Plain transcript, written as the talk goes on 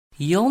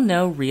You'll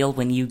know real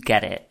when you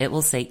get it. It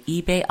will say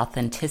eBay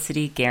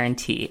Authenticity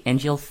Guarantee,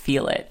 and you'll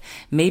feel it.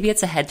 Maybe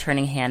it's a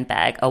head-turning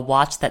handbag, a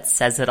watch that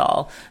says it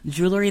all,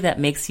 jewelry that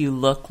makes you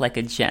look like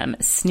a gem,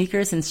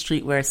 sneakers and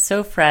streetwear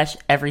so fresh,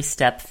 every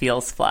step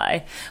feels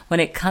fly. When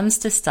it comes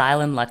to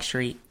style and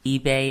luxury,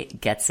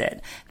 eBay gets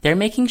it. They're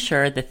making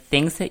sure the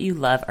things that you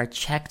love are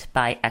checked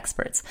by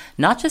experts.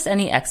 Not just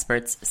any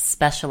experts,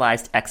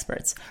 specialized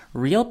experts.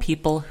 Real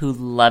people who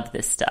love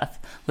this stuff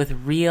with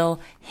real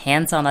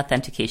hands-on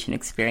authentication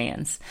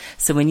experience.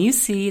 So when you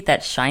see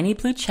that shiny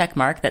blue check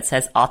mark that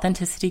says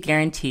Authenticity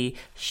Guarantee,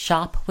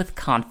 shop with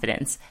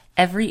confidence.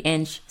 Every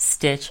inch,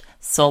 stitch,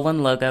 sole,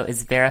 and logo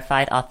is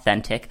verified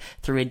authentic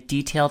through a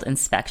detailed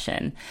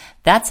inspection.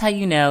 That's how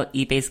you know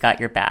eBay's got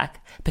your back.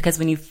 Because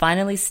when you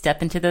finally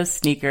step into those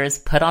sneakers,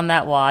 put on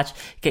that watch,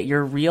 get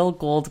your real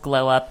gold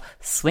glow up,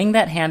 swing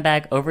that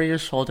handbag over your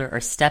shoulder, or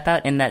step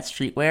out in that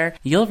streetwear,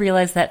 you'll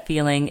realize that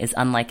feeling is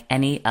unlike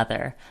any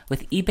other.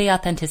 With eBay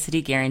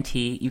Authenticity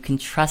Guarantee, you can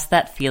trust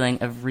that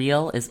feeling of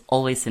real is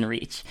always in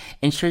reach.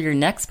 Ensure your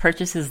next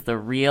purchase is the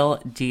real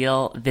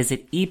deal.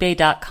 Visit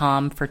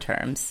ebay.com for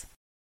terms.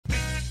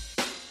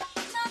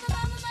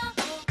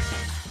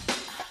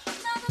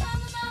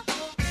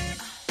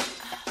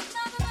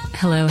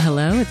 Hello,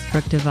 it's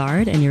Brooke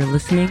Devard, and you're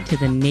listening to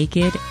the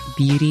Naked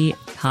Beauty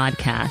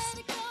Podcast.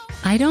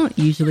 I don't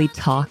usually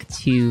talk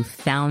to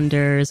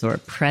founders or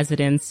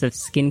presidents of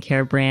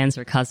skincare brands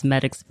or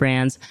cosmetics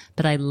brands,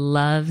 but I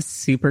love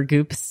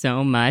Supergoop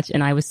so much,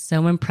 and I was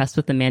so impressed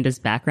with Amanda's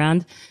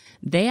background.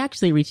 They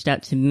actually reached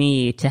out to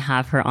me to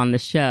have her on the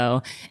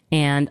show,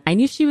 and I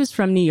knew she was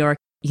from New York.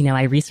 You know,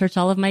 I researched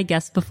all of my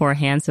guests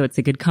beforehand, so it's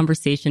a good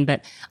conversation,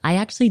 but I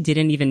actually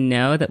didn't even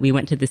know that we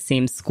went to the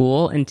same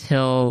school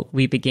until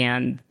we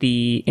began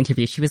the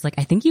interview. She was like,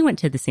 I think you went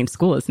to the same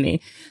school as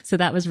me. So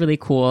that was really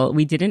cool.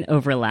 We didn't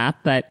overlap,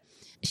 but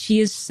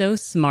she is so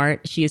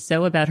smart. She is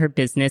so about her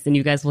business, and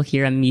you guys will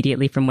hear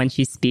immediately from when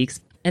she speaks.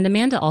 And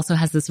Amanda also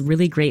has this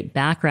really great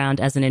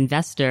background as an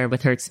investor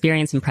with her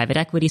experience in private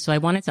equity. So I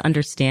wanted to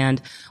understand,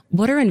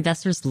 what are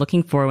investors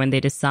looking for when they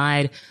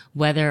decide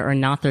whether or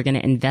not they're going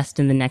to invest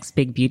in the next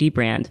big beauty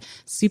brand?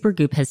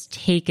 Supergoop has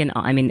taken,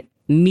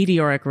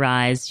 meteoric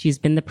rise. She's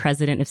been the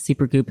president of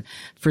Supergoop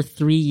for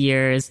 3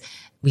 years.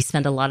 We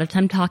spend a lot of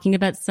time talking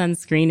about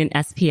sunscreen and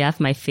SPF,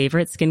 my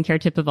favorite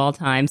skincare tip of all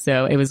time.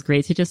 So it was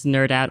great to just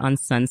nerd out on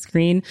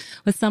sunscreen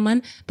with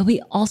someone. But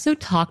we also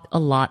talked a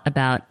lot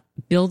about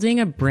building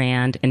a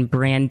brand and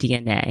brand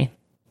DNA.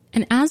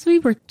 And as we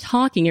were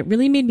talking, it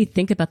really made me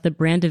think about the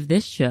brand of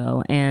this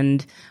show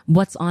and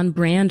what's on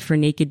brand for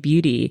Naked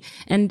Beauty.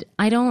 And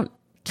I don't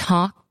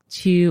talk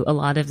to a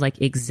lot of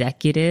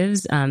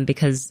executives,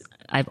 because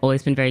I've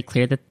always been very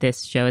clear that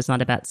this show is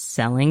not about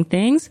selling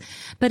things.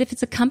 But if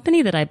it's a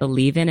company that I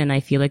believe in and I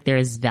feel like there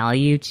is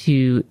value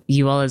to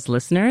you all as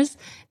listeners,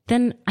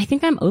 then I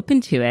think I'm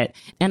open to it.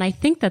 And I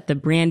think that the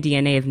brand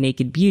DNA of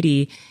Naked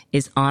Beauty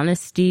is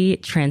honesty,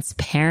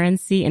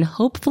 transparency, and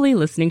hopefully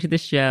listening to the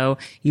show,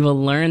 you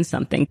will learn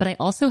something. But I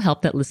also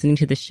hope that listening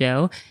to the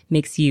show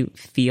makes you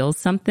feel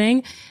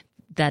something,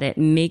 that it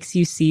makes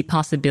you see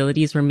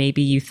possibilities where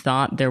maybe you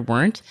thought there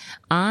weren't.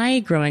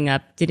 I, growing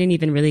up, didn't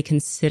even really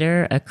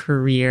consider a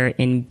career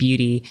in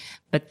beauty,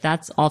 but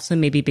that's also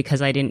maybe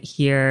because I didn't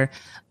hear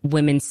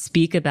women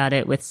speak about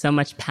it with so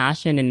much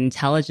passion and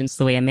intelligence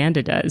the way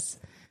Amanda does.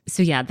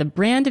 So yeah, the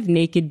brand of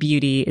Naked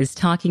Beauty is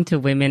talking to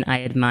women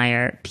I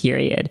admire,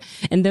 period.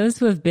 And those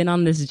who have been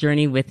on this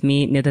journey with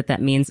me know that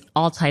that means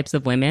all types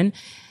of women.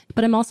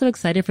 But I'm also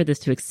excited for this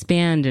to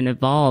expand and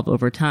evolve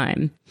over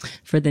time.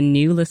 For the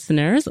new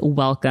listeners,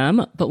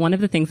 welcome. But one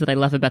of the things that I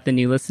love about the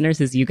new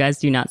listeners is you guys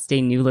do not stay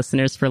new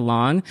listeners for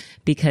long,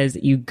 because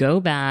you go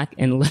back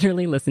and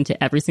literally listen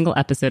to every single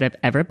episode I've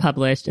ever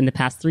published in the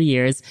past 3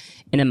 years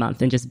in a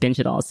month and just binge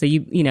it all. So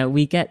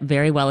we get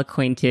very well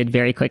acquainted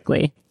very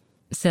quickly.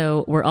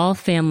 So we're all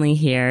family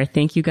here.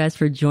 Thank you guys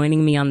for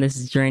joining me on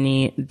this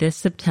journey. This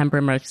September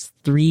marks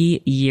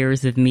 3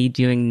 years of me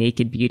doing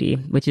Naked Beauty,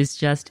 which is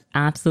just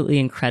absolutely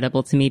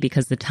incredible to me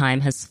because the time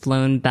has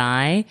flown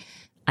by.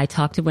 I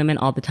talk to women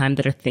all the time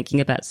that are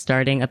thinking about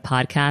starting a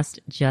podcast.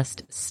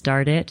 Just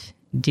start it,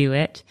 do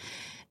it.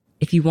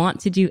 If you want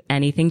to do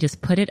anything,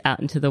 just put it out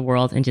into the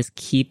world and just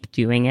keep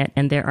doing it.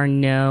 And there are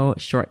no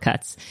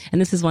shortcuts. And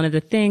this is one of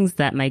the things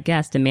that my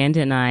guest, Amanda,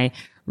 and I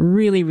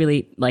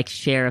really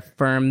share a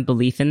firm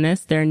belief in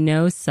this. There are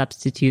no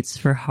substitutes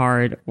for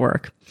hard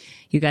work.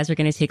 You guys are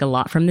going to take a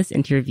lot from this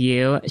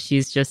interview.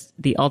 She's just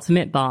the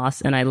ultimate boss,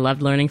 and I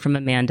loved learning from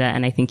Amanda,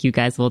 and I think you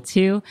guys will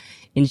too.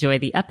 Enjoy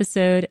the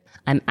episode.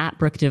 I'm at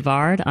Brooke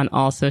Devard on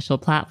all social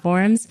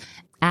platforms.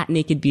 At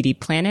Naked Beauty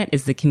Planet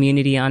is the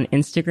community on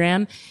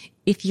Instagram.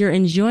 If you're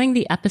enjoying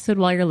the episode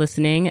while you're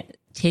listening,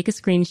 take a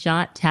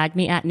screenshot, tag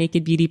me at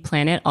Naked Beauty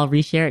Planet. I'll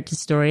reshare it to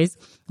stories.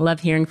 Love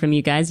hearing from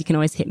you guys. You can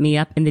always hit me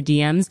up in the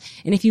DMs.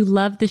 And if you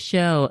love the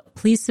show,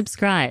 please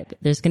subscribe.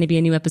 There's going to be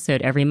a new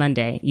episode every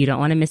Monday. You don't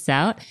want to miss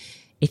out.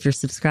 If you're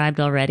subscribed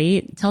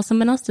already, tell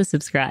someone else to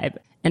subscribe.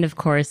 And of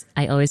course,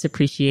 I always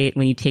appreciate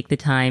when you take the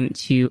time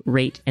to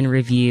rate and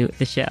review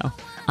the show.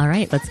 All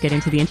right, let's get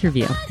into the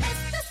interview.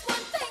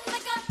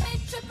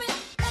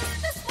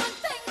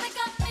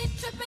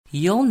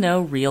 You'll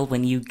know real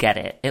when you get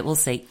it. It will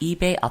say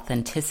eBay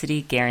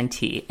Authenticity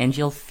Guarantee, and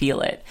you'll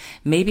feel it.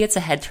 Maybe it's a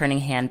head-turning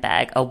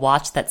handbag, a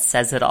watch that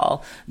says it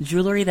all,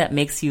 jewelry that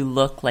makes you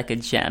look like a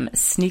gem,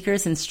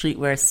 sneakers and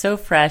streetwear so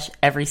fresh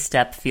every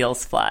step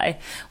feels fly.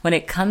 When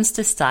it comes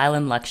to style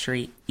and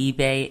luxury,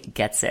 eBay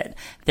gets it.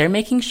 They're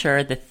making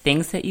sure the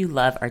things that you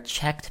love are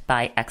checked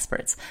by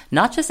experts.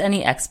 Not just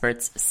any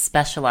experts,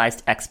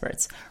 specialized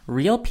experts.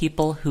 Real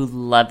people who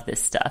love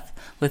this stuff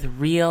with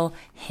real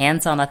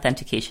hands-on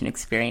authentication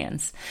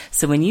experience.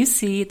 So when you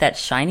see that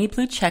shiny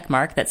blue check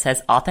mark that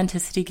says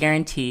Authenticity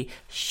Guarantee,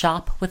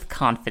 shop with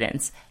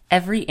confidence.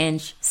 Every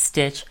inch,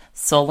 stitch,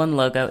 sole, and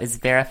logo is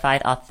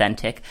verified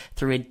authentic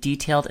through a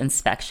detailed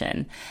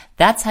inspection.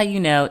 That's how you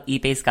know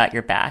eBay's got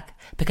your back.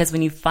 Because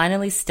when you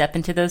finally step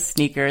into those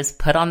sneakers,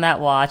 put on that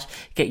watch,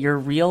 get your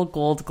real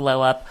gold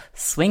glow up,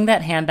 swing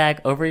that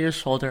handbag over your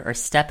shoulder, or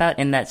step out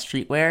in that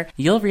streetwear,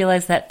 you'll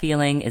realize that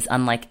feeling is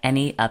unlike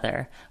any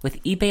other.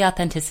 With eBay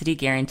Authenticity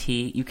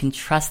Guarantee, you can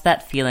trust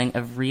that feeling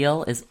of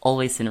real is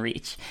always in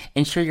reach.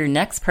 Ensure your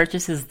next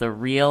purchase is the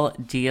real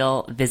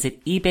deal.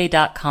 Visit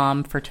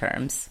ebay.com for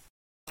terms.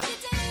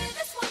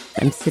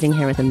 I'm sitting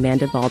here with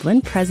Amanda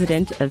Baldwin,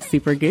 president of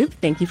Supergoop.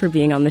 Thank you for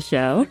being on the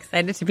show.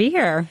 Excited to be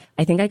here.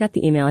 I think I got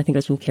the email, I think it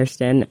was from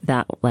Kirsten,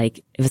 that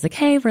it was like,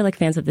 hey, we're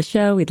fans of the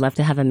show. We'd love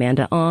to have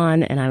Amanda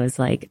on. And I was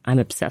like, I'm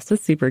obsessed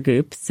with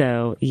Supergoop.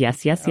 So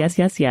yes.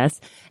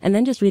 And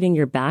then just reading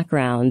your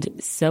background,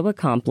 so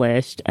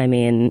accomplished. I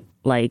mean,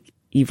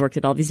 you've worked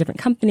at all these different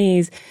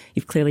companies.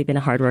 You've clearly been a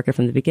hard worker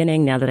from the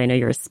beginning. Now that I know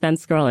you're a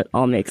Spence girl, it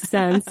all makes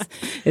sense.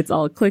 It's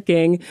all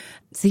clicking.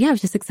 So yeah, I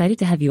was just excited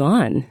to have you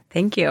on.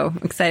 Thank you.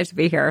 I'm excited to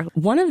be here.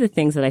 One of the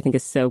things that I think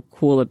is so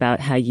cool about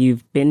how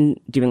you've been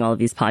doing all of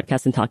these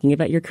podcasts and talking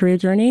about your career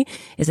journey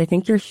is I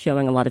think you're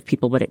showing a lot of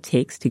people what it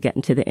takes to get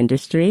into the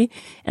industry.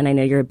 And I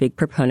know you're a big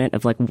proponent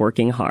of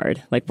working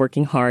hard,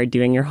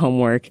 doing your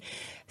homework.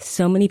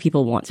 So many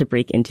people want to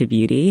break into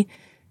beauty.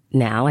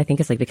 Now, I think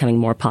it's becoming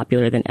more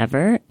popular than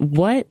ever.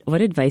 What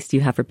advice do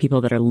you have for people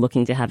that are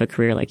looking to have a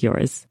career like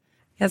yours?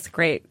 That's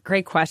great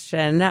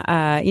question.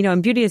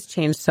 And beauty has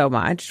changed so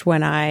much.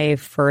 When I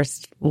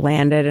first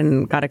landed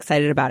and got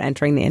excited about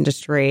entering the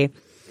industry,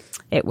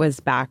 it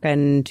was back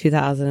in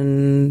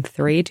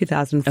 2003,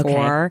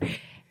 2004. Okay.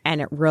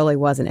 And it really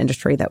was an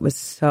industry that was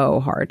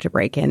so hard to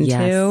break into.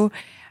 Yes.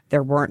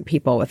 There weren't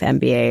people with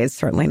MBAs,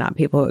 certainly not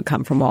people who had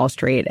come from Wall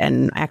Street,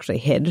 and I actually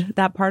hid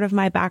that part of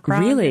my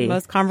background in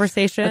most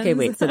conversations. Okay,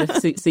 wait. So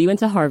you went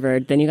to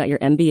Harvard, then you got your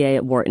MBA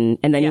at Wharton,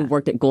 and then you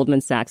worked at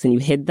Goldman Sachs, and you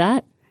hid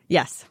that?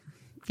 Yes.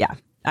 Yeah.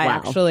 Wow.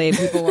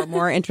 People were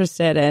more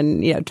interested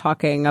in,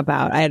 talking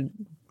about, I had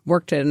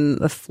worked in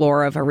the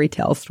floor of a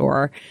retail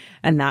store,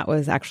 and that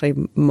was actually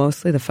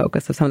mostly the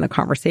focus of some of the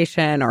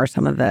conversation or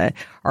some of the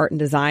art and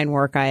design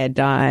work I had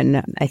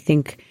done. I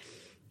think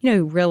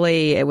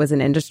really it was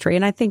an industry.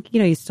 And I think,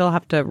 you still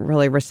have to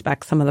really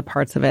respect some of the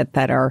parts of it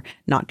that are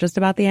not just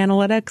about the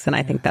analytics. And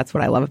I think that's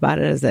what I love about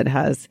it is it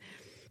has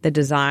the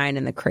design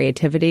and the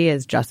creativity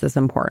is just as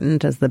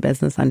important as the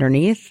business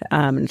underneath.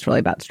 It's really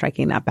about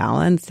striking that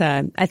balance.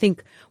 I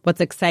think what's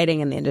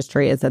exciting in the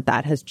industry is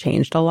that has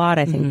changed a lot.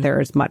 I think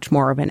there's much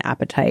more of an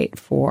appetite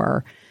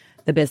for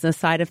the business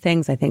side of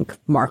things. I think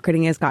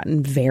marketing has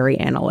gotten very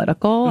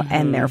analytical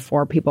and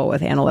therefore people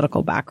with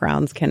analytical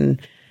backgrounds can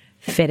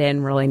fit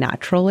in really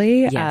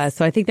naturally. Yes.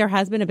 So I think there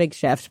has been a big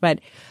shift, but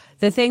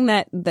the thing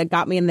that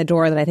got me in the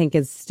door that I think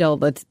is still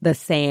the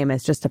same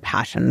is just a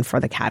passion for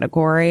the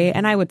category.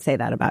 And I would say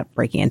that about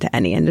breaking into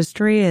any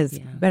industry is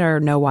better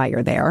know why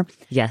you're there.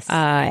 Yes.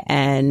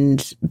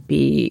 And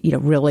be,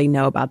 really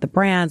know about the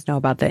brands, know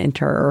about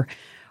the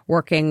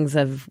workings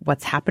of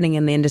what's happening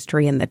in the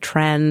industry and the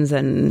trends,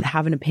 and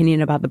have an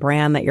opinion about the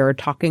brand that you're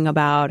talking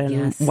about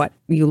and what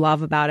you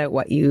love about it,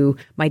 what you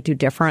might do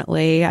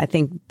differently. I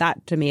think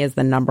that to me is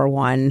the number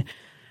one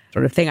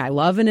sort of thing I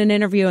love in an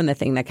interview, and the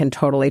thing that can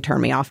totally turn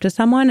me off to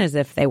someone is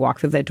if they walk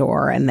through the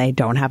door and they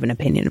don't have an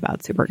opinion about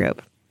Supergoop.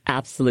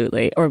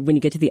 Absolutely. Or when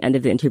you get to the end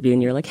of the interview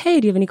and you're like, hey,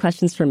 do you have any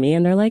questions for me?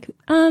 And they're like,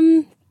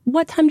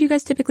 what time do you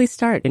guys typically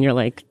start? And you're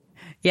like,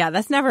 yeah,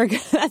 that's never a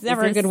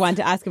good one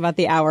to ask about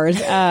the hours.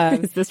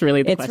 Is this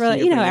really the question?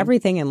 It's really,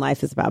 everything in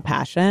life is about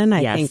passion.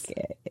 I think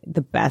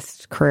the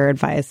best career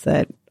advice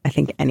that I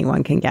think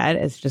anyone can get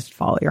is just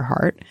follow your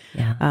heart.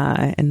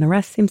 Yeah. And the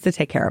rest seems to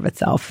take care of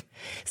itself.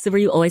 So were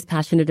you always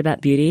passionate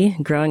about beauty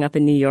growing up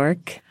in New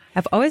York?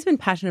 I've always been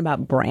passionate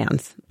about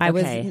brands. I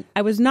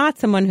was not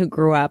someone who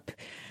grew up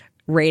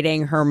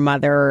raiding her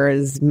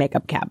mother's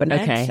makeup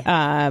cabinet. Okay.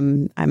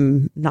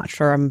 I'm not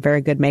sure I'm a very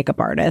good makeup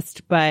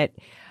artist, but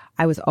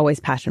I was always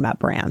passionate about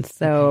brands.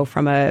 So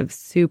from a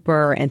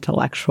super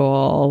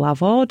intellectual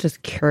level,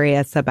 just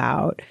curious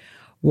about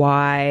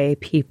why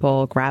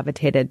people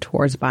gravitated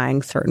towards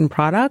buying certain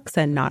products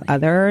and not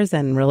others,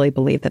 and really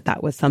believed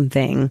that was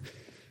something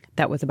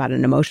that was about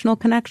an emotional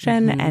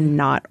connection and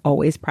not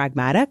always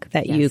pragmatic,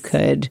 that you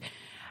could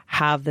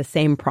have the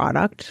same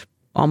product,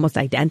 almost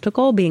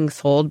identical, being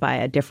sold by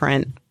a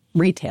different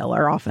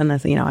retailer. Often,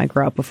 as I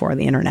grew up before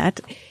the internet.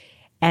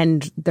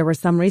 And there was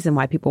some reason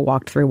why people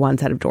walked through one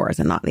set of doors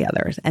and not the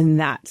others. And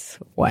that's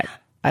what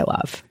I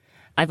love.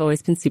 I've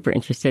always been super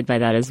interested by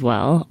that as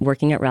well.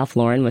 Working at Ralph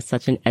Lauren was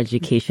such an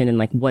education in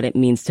like what it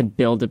means to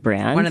build a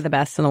brand. One of the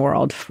best in the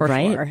world, for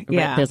sure.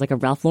 Yeah. Right. There's like a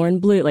Ralph Lauren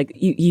blue, like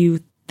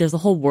there's a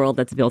whole world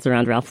that's built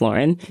around Ralph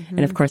Lauren. Mm-hmm.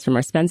 And of course, from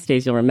our Spence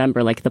days, you'll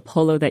remember like the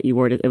polo that you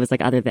wore, it was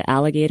like either the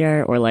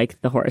alligator or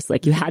like the horse.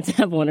 Like you had to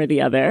have one or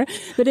the other.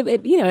 But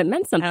it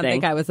meant something. I don't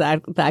think I was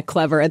that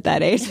clever at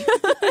that age.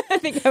 I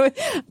think I was.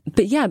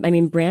 But yeah, I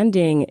mean,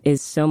 branding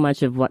is so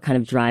much of what kind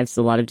of drives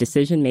a lot of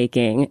decision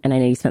making. And I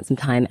know you spent some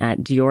time at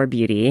Dior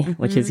Beauty, mm-hmm.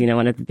 which is,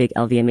 one of the big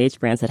LVMH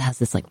brands that has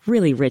this like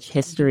really rich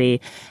history.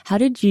 How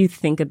did you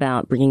think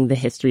about bringing the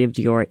history of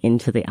Dior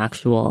into the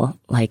actual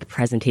like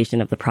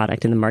presentation of the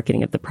product and the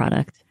marketing of the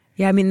product?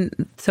 Yeah, I mean,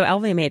 so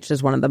LVMH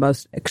is one of the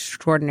most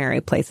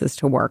extraordinary places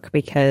to work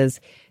because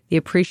the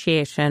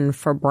appreciation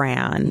for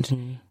brand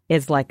mm-hmm.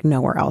 is like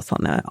nowhere else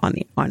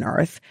on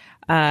earth.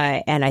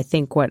 And I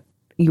think what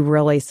you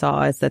really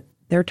saw is that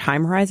their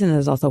time horizon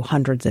is also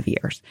hundreds of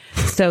years.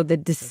 So the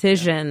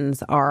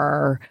decisions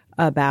are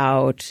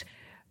about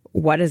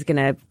what is going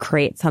to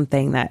create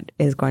something that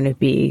is going to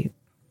be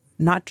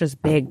not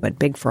just big, but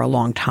big for a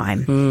long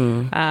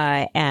time.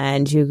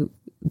 And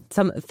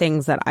some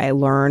things that I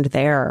learned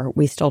there,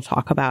 we still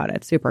talk about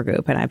at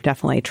Supergoop, and I've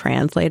definitely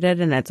translated,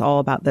 and it's all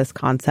about this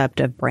concept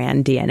of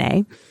brand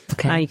DNA.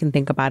 Okay. You can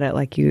think about it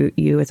like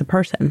you as a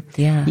person.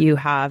 Yeah. You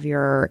have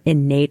your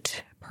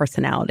innate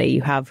personality.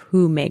 You have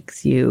who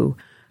makes you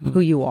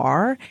who you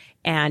are.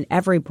 And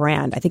every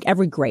brand, I think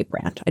every great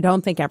brand, I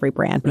don't think every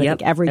brand, but I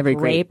think every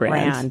great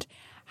brand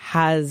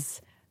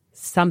has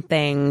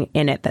something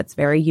in it that's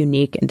very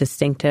unique and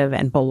distinctive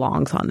and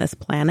belongs on this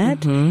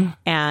planet. Mm-hmm.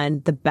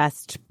 And the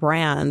best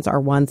brands are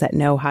ones that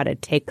know how to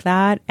take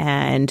that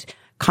and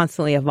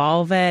constantly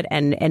evolve it.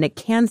 And it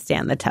can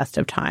stand the test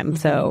of time. Mm-hmm.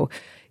 So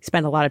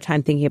spend a lot of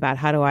time thinking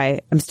about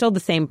I'm still the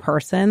same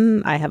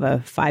person. I have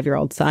a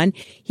 5-year-old son.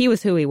 He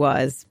was who he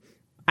was.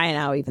 I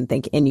now even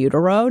think in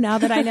utero now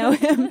that I know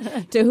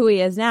him to who he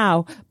is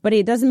now, but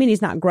it doesn't mean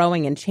he's not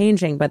growing and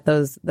changing, but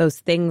those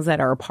things that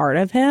are a part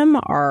of him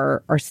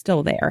are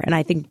still there. And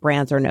I think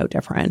brands are no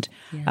different.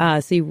 Yeah.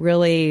 So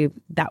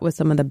that was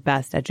some of the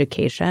best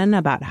education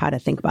about how to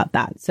think about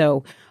that.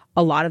 So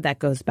a lot of that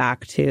goes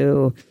back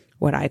to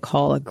what I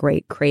call a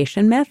great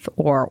creation myth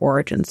or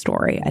origin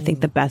story. I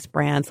think the best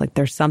brands, like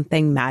there's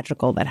something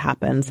magical that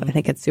happens. I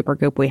think at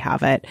Supergoop we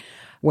have it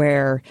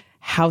where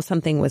how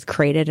something was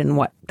created and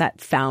what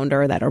that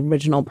founder, that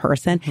original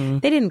person,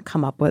 they didn't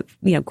come up with,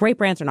 great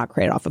brands are not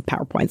created off of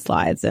PowerPoint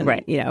slides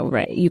and,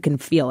 you can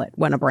feel it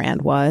when a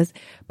brand was,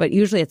 but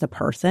usually it's a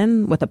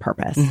person with a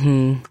purpose.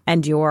 Mm-hmm.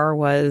 And Dior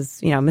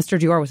was, Mr.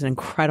 Dior was an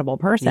incredible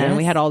person. Yes. And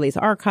we had all these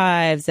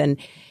archives and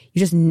you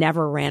just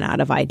never ran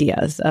out of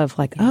ideas of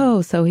like,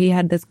 oh, so he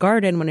had this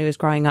garden when he was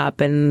growing up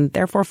and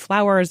therefore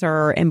flowers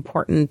are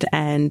important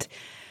and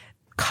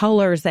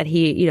colors that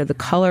the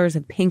colors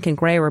of pink and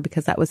gray were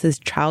because that was his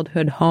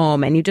childhood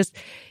home. And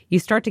you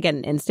start to get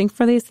an instinct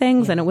for these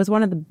things. Yeah. And it was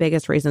one of the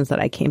biggest reasons that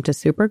I came to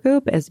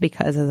Supergoop is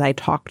because as I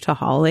talked to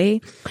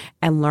Holly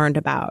and learned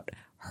about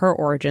her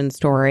origin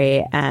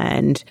story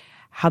and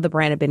how the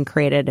brand had been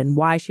created and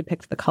why she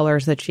picked the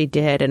colors that she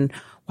did and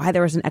why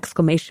there was an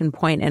exclamation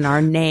point in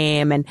our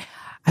name. And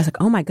I was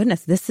like, oh my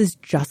goodness, this is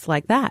just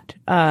like that.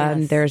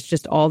 Yes. There's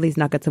just all these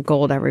nuggets of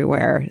gold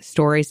everywhere,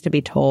 stories to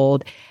be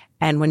told.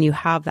 And when you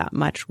have that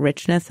much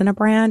richness in a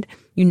brand,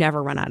 you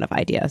never run out of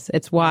ideas.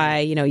 It's why,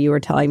 you were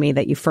telling me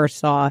that you first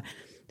saw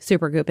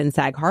Supergoop in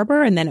Sag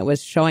Harbor and then it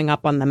was showing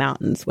up on the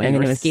mountains when you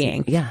were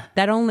skiing. Yeah.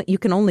 You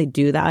can only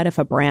do that if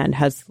a brand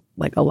has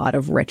like a lot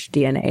of rich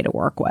DNA to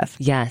work with.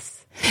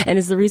 Yes. And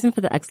is the reason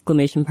for the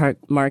exclamation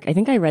mark, I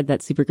think I read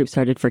that Supergoop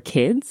started for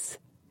kids.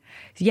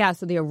 Yeah,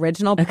 so the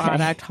original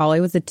product,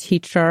 Holly was a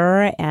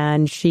teacher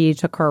and she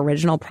took her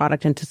original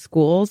product into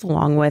schools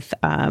along with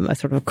a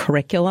sort of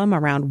curriculum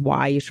around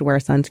why you should wear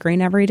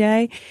sunscreen every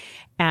day.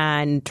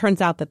 And turns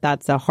out that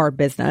that's a hard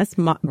business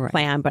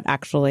plan, but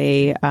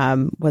actually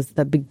was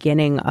the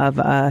beginning of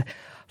a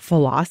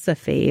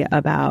philosophy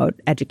about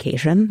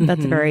education.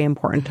 That's very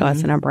important to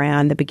us in our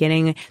brand. The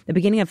beginning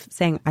of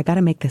saying, I got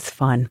to make this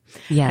fun.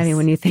 Yes. I mean,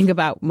 when you think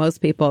about most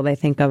people, they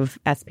think of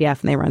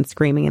SPF and they run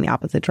screaming in the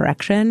opposite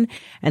direction.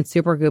 And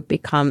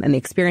Supergoop and the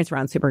experience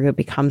around Supergoop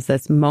becomes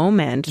this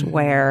moment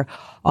where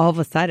all of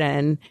a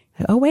sudden,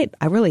 oh, wait,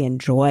 I really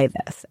enjoy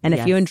this. And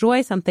if you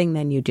enjoy something,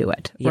 then you do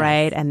it,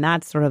 right? And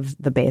that's sort of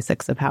the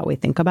basics of how we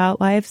think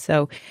about life.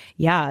 So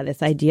yeah,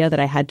 this idea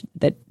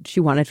that she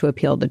wanted to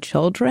appeal to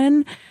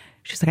children,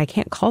 she's like, I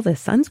can't call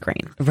this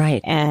sunscreen.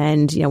 Right.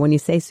 And, when you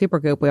say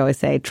Supergoop, we always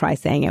say, try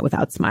saying it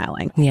without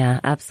smiling. Yeah,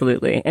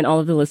 absolutely. And all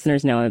of the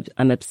listeners know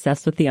I'm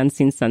obsessed with the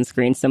Unseen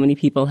sunscreen. So many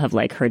people have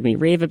heard me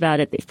rave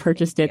about it. They've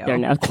purchased it. They're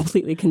now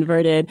completely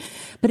converted.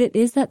 But it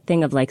is that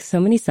thing of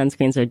so many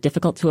sunscreens are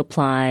difficult to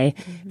apply.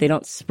 Mm-hmm. They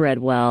don't spread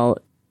well.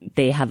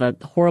 They have a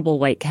horrible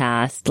white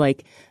cast. I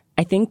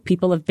think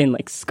people have been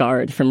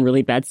scarred from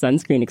really bad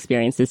sunscreen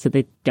experiences. So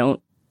they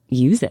don't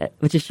use it,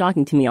 which is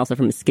shocking to me also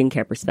from a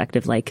skincare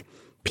perspective.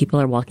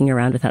 people are walking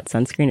around without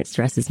sunscreen, it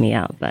stresses me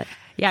out. But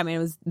yeah, I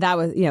mean,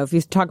 if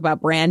you talk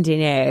about brand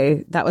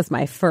DNA, that was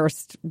my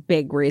first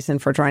big reason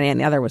for joining. And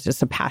the other was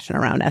just a passion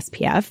around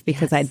SPF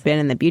because I'd been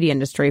in the beauty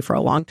industry for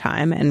a long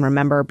time and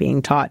remember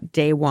being taught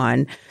day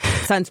one,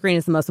 sunscreen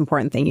is the most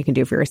important thing you can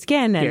do for your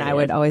skin. And I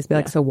would always be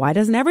like, so why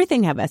doesn't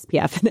everything have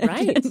SPF in it?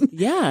 Right.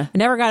 Yeah. I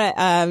never got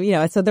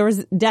it. So there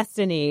was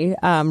destiny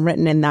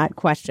written in that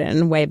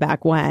question way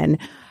back when.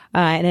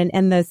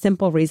 And the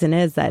simple reason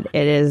is that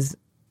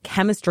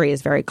chemistry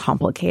is very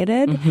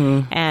complicated.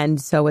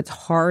 And so it's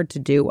hard to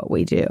do what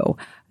we do.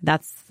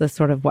 That's the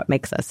sort of what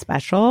makes us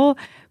special.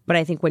 But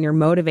I think when you're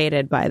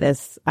motivated by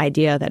this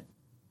idea that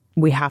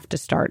we have to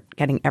start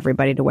getting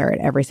everybody to wear it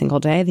every single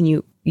day, then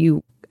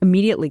you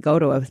immediately go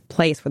to a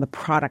place where the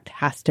product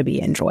has to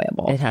be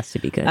enjoyable. It has to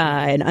be good.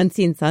 And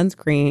Unseen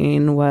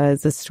Sunscreen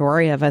was a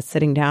story of us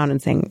sitting down and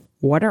saying,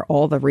 what are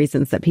all the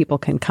reasons that people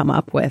can come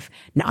up with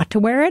not to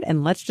wear it?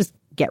 And let's just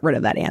get rid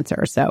of that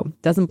answer. So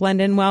doesn't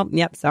blend in well.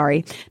 Yep.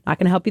 Sorry. Not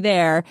going to help you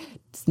there.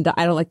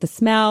 I don't like the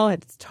smell.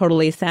 It's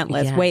totally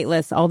scentless,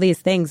 weightless, all these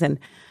things. And,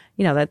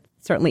 that's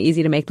certainly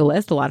easy to make the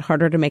list, a lot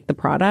harder to make the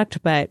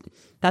product. But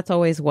that's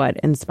always what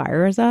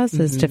inspires us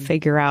is to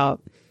figure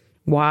out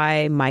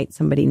why might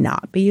somebody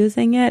not be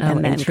using it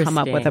and then come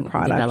up with a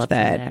product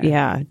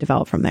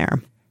develop from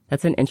there.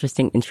 That's an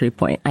interesting entry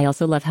point. I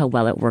also love how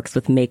well it works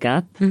with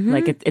makeup.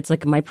 Like it's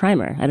like my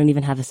primer. I don't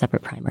even have a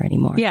separate primer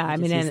anymore. Yeah, I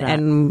mean,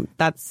 and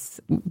that's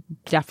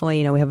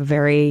definitely, we have a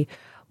very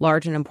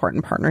large and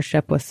important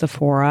partnership with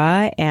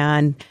Sephora,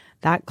 and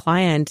that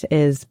client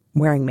is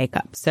wearing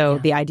makeup. So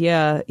the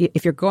idea,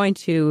 if you're going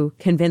to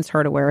convince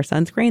her to wear a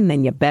sunscreen,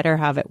 then you better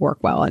have it work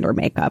well under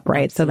makeup,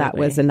 right? Absolutely. So that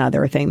was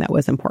another thing that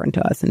was important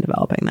to us in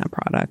developing that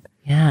product.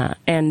 Yeah,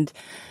 and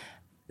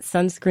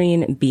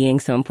sunscreen being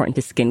so important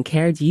to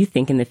skincare, do you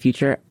think in the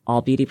future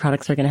all beauty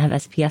products are going to have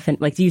SPF?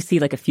 And do you see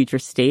a future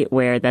state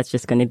where that's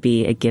just going to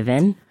be a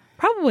given?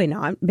 Probably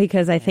not,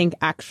 because I think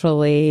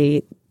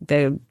actually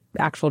the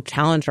actual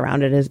challenge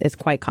around it is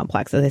quite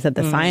complex. As I said,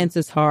 the science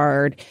is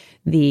hard.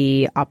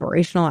 The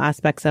operational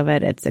aspects of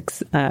it,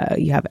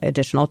 you have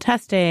additional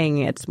testing.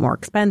 It's more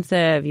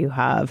expensive. You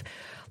have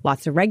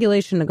lots of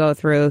regulation to go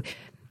through.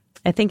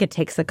 I think it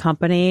takes a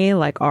company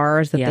like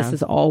ours that this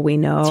is all we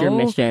know. It's your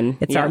mission.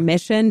 It's our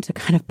mission to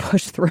kind of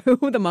push through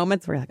the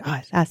moments where you're like,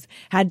 oh, it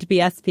had to be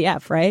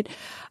SPF, right?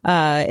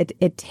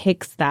 It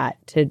takes that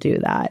to do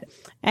that.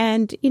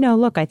 And,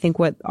 look, I think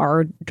what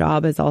our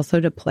job is also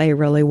to play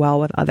really well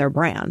with other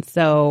brands.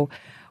 So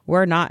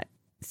we're not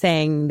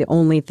saying the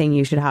only thing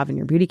you should have in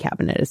your beauty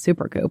cabinet is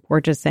Supergoop.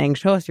 We're just saying,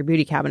 show us your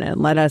beauty cabinet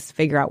and let us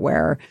figure out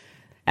where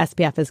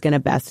SPF is going to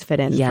best fit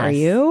in for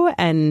you.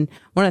 And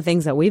one of the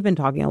things that we've been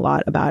talking a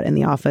lot about in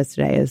the office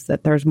today is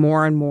that there's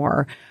more and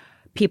more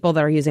people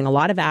that are using a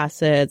lot of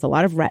acids, a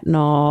lot of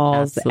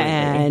retinols,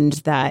 and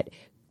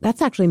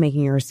that's actually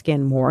making your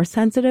skin more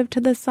sensitive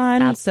to the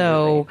sun.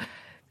 Absolutely.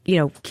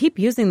 So, keep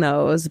using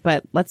those,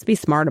 but let's be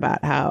smart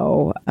about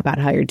how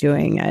you're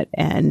doing it,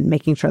 and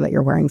making sure that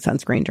you're wearing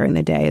sunscreen during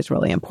the day is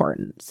really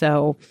important.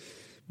 So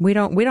we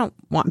don't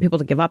want people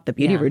to give up the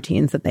beauty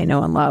routines that they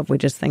know and love. We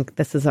just think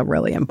this is a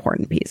really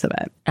important piece of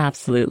it.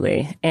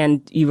 Absolutely.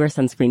 And you wear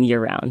sunscreen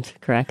year round,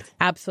 correct?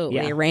 Absolutely.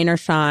 Yeah. Rain or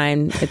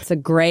shine. It's a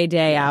gray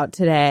day out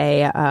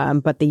today,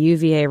 but the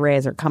UVA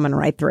rays are coming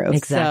right through.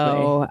 Exactly.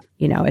 So,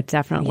 it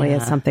definitely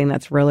is something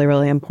that's really,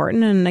 really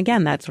important. And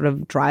again, that sort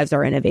of drives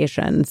our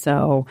innovation.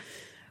 So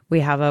we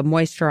have a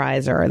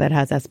moisturizer that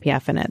has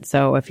SPF in it.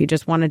 So if you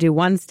just want to do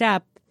one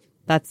step,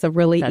 that's a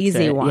really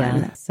easy one.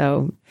 Yeah.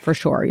 So for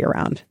sure, year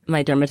round.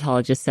 My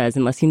dermatologist says,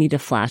 unless you need a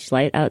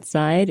flashlight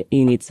outside,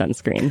 you need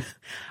sunscreen.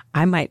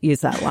 I might use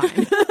that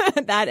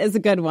line. That is a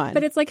good one.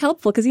 But it's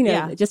helpful because,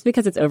 just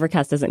because it's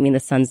overcast doesn't mean the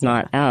sun's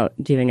not out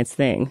doing its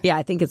thing. Yeah,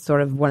 I think it's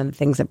sort of one of the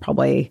things that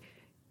probably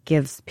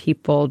gives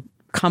people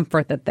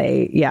comfort that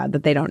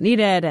they don't need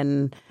it.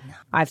 And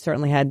I've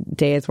certainly had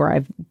days where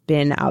I've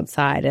been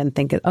outside and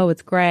think, oh,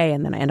 it's gray.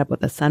 And then I end up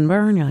with a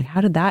sunburn. You're like,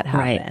 how did that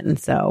happen? Right.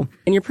 So,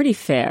 and you're pretty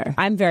fair.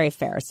 I'm very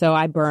fair. So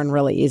I burn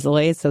really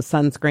easily. So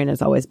sunscreen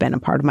has always been a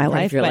part of my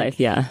life. Your life,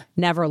 yeah.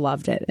 Never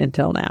loved it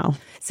until now.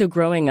 So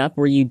growing up,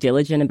 were you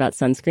diligent about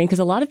sunscreen? Because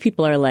a lot of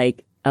people are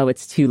like, oh,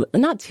 it's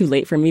not too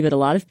late for me, but a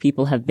lot of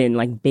people have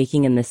been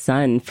baking in the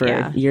sun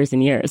for years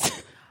and years.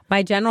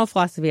 My general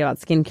philosophy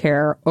about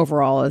skincare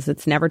overall is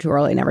it's never too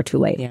early, never too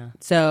late. Yeah.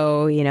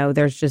 So,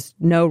 there's just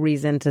no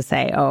reason to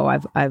say, oh,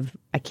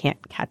 I can't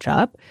catch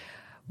up.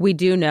 We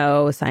do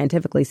know,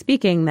 scientifically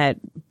speaking, that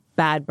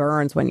bad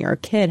burns when you're a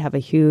kid have a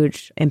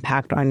huge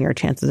impact on your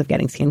chances of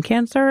getting skin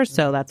cancer.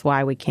 So that's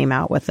why we came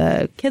out with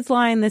a kids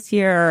line this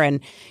year and,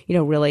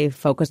 really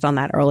focused on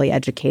that early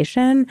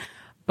education.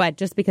 But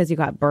just because you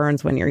got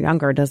burns when you're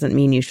younger doesn't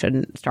mean you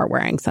shouldn't start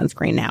wearing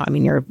sunscreen now. I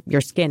mean,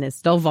 your skin is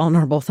still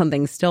vulnerable.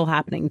 Something's still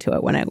happening to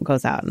it when it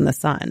goes out in the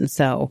sun.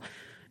 So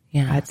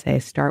I'd say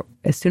start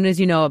as soon as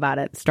you know about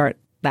it, start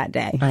that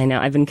day. I know.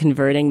 I've been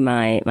converting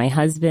my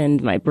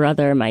husband, my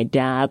brother, my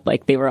dad.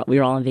 We were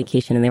all on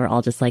vacation and they were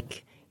all just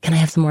like, can I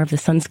have some more of the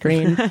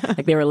sunscreen?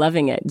 Like they were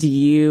loving it.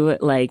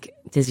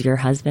 Does your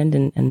husband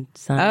and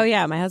son? Oh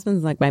yeah. My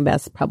husband's like my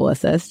best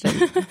publicist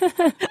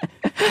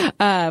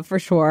for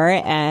sure.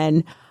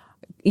 And,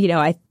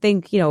 I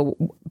think,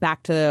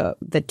 back to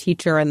the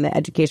teacher and the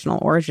educational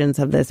origins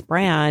of this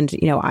brand,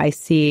 I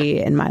see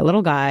in my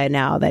little guy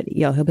now that,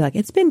 he'll be like,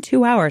 it's been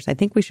 2 hours. I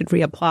think we should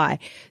reapply.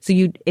 So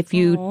if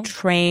you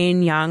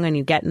train young and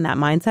you get in that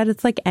mindset,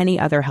 it's like any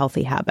other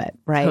healthy habit,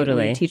 right?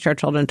 Totally. We teach our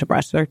children to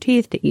brush their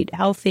teeth, to eat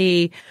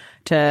healthy,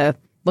 to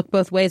look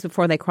both ways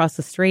before they cross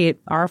the street.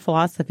 Our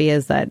philosophy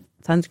is that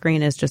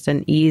sunscreen is just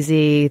an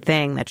easy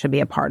thing that should be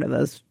a part of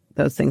those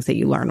things that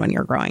you learn when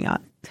you're growing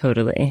up.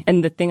 Totally.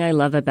 And the thing I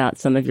love about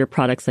some of your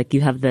products, like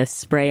you have the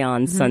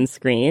spray-on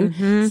sunscreen,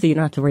 so you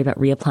don't have to worry about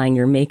reapplying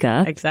your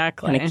makeup.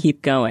 Exactly. Kind of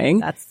keep going.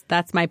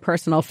 That's my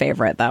personal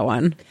favorite, that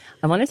one.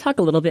 I want to talk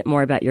a little bit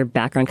more about your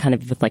background kind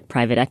of with like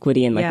private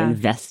equity and like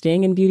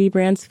investing in beauty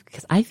brands,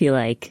 because I feel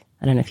like,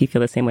 I don't know if you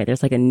feel the same way,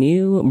 there's like a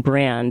new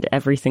brand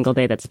every single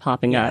day that's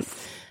popping up.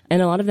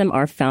 And a lot of them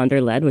are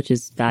founder-led, which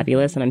is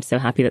fabulous. And I'm so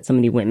happy that so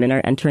many women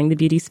are entering the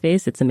beauty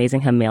space. It's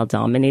amazing how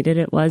male-dominated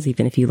it was.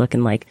 Even if you look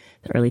in like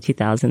the early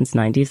 2000s,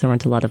 90s, there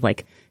weren't a lot of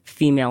like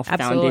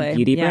female-founded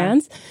beauty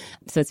brands.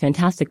 So it's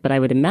fantastic. But I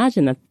would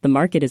imagine that the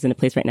market is in a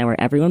place right now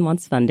where everyone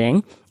wants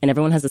funding and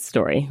everyone has a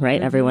story,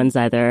 right? Everyone's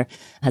either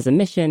has a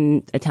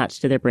mission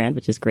attached to their brand,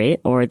 which is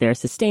great, or they're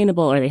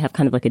sustainable, or they have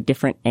kind of like a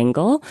different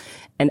angle.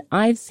 And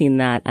I've seen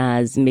that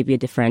as maybe a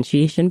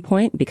differentiation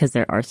point because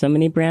there are so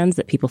many brands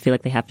that people feel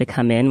like they have to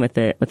come in with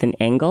an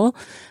angle.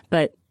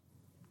 But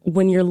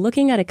when you're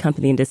looking at a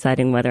company and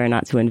deciding whether or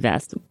not to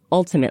invest,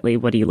 ultimately,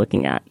 what are you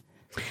looking at?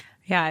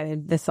 Yeah,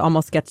 this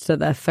almost gets to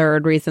the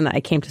third reason that I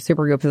came to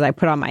Supergoop is I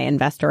put on my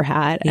investor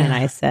hat and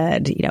I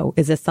said,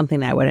 is this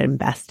something that I would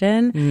invest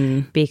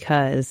in?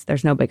 Because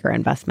there's no bigger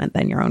investment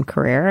than your own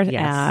career.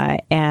 Yes.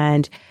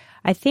 And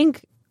I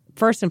think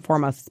first and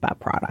foremost, it's about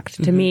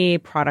product. To me,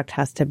 product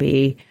has to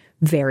be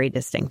very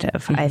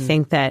distinctive. I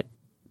think that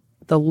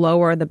the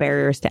lower the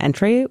barriers to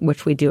entry,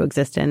 which we do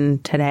exist in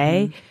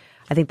today,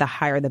 I think the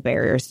higher the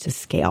barriers to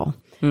scale.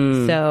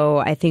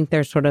 So I think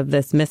there's sort of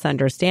this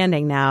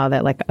misunderstanding now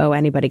that like,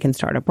 anybody can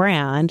start a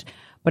brand,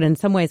 but in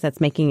some ways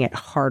that's making it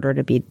harder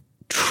to be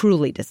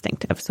truly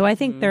distinctive. So I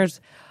think there's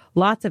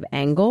lots of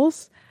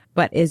angles,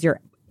 but is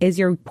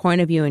your point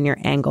of view and your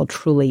angle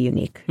truly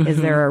unique?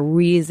 Is there a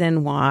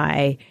reason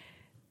why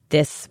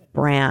this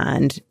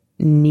brand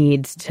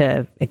needs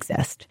to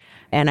exist?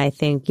 And I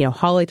think,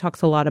 Holly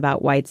talks a lot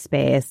about white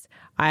space.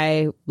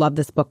 I love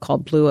this book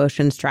called Blue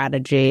Ocean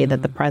Strategy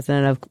that the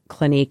president of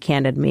Clinique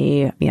handed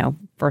me,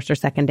 first or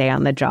second day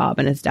on the job.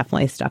 And it's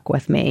definitely stuck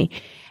with me.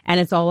 And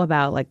it's all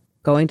about like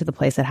going to the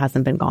place that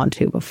hasn't been gone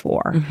to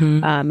before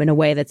in a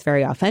way that's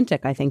very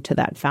authentic, I think, to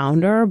that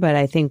founder. But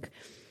I think,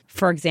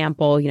 for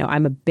example,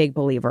 I'm a big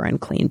believer in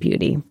clean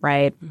beauty,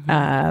 right?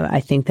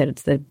 I think that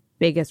it's the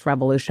biggest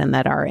revolution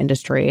that our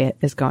industry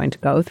is going to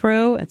go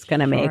through. It's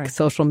going to make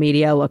social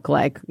media look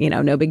like,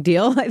 no big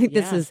deal. I think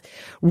this is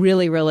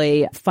really,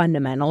 really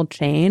fundamental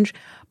change.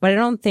 But I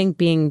don't think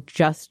being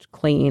just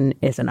clean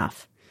is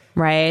enough,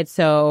 right?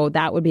 So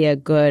that would be a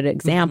good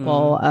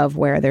example of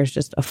where there's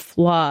just a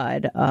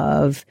flood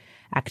of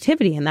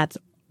activity, and that's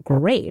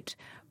great.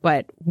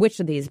 But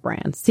which of these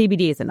brands?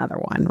 CBD is another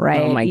one,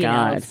 right? Oh my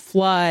God.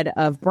 Flood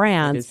of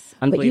brands.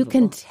 But you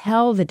can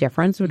tell the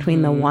difference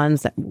between the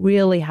ones that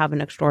really have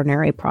an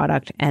extraordinary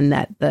product and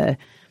that the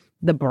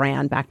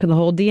brand, back to the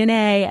whole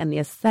DNA and the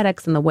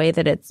aesthetics and the way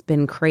that it's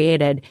been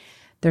created,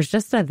 there's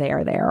just a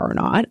there or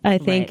not, I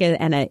think.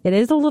 And it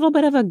is a little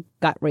bit of a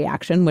gut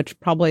reaction, which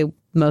probably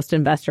most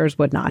investors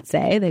would not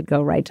say. They'd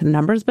go right to the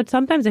numbers. But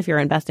sometimes if you're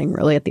investing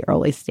really at the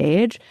early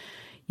stage,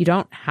 you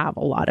don't have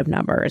a lot of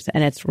numbers,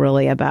 and it's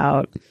really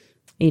about,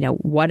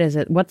 what is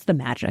it? What's the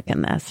magic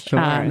in this?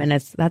 And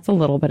that's a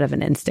little bit of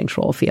an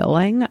instinctual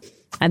feeling.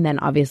 And then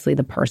obviously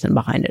the person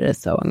behind it is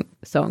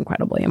so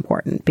incredibly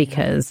important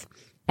because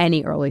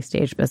any early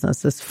stage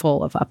business is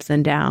full of ups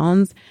and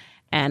downs.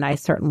 And I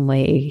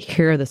certainly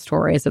hear the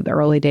stories of the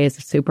early days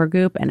of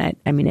Supergoop,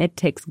 and it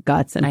takes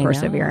guts and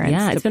perseverance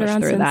to it's been push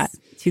around through since that.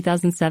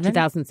 2007?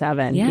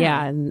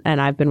 2007,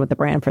 and I've been with the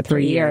brand for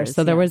 3 years.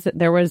 So there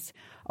was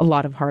a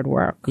lot of hard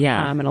work,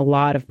 and a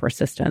lot of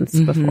persistence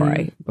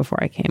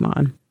before I came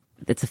on.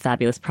 It's a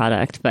fabulous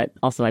product, but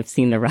also I've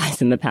seen the rise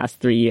in the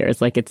past 3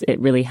 years. Like it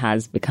really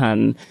has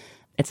become,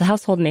 it's a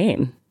household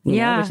name.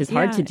 Which is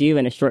hard to do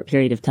in a short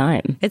period of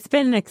time. It's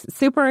been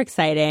super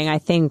exciting. I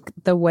think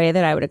the way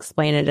that I would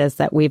explain it is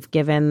that we've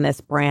given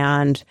this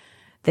brand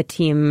the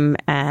team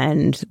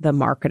and the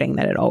marketing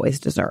that it always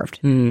deserved.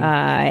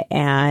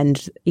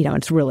 And,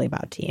 it's really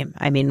about team.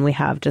 I mean, we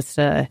have just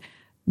a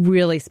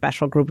really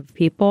special group of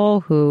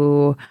people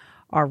who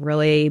are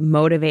really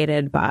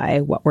motivated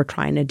by what we're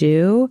trying to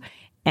do.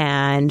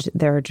 And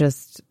they're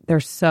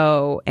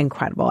so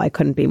incredible. I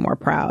couldn't be more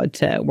proud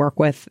to work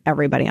with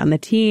everybody on the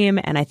team.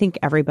 And I think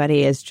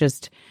everybody is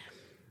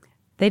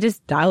they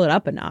just dial it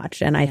up a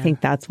notch. And I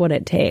think that's what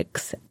it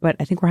takes. But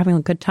I think we're having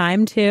a good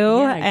time too.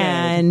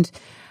 And,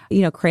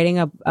 creating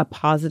a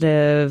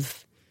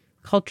positive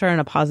culture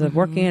and a positive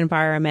working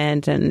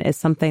environment, and is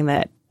something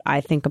that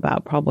I think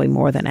about probably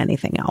more than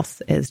anything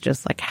else, is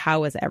just like,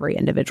 how is every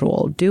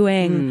individual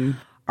doing?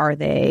 Are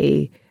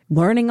they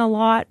learning a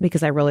lot?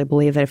 Because I really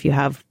believe that if you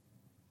have,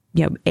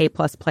 A+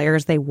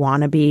 players, they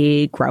want to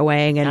be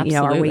growing, and,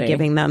 are we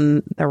giving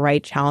them the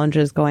right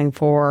challenges going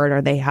forward?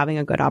 Are they having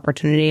a good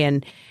opportunity?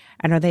 And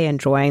are they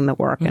enjoying the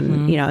work?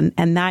 And,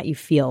 and that you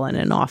feel in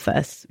an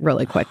office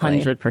really quickly.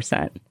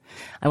 100%.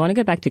 I want to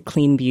go back to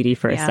clean beauty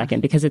for a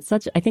second, because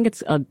I think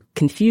it's a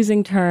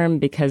confusing term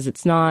because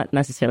it's not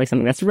necessarily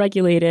something that's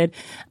regulated.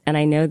 And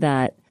I know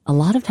that a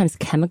lot of times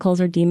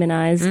chemicals are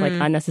demonized, like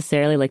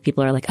unnecessarily, like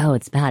people are like, oh,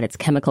 it's bad, it's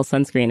chemical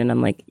sunscreen. And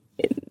I'm like,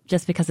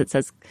 just because it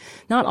says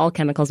not all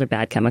chemicals are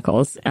bad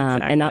chemicals,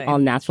 and not all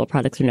natural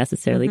products are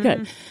necessarily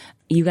good.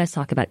 You guys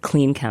talk about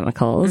clean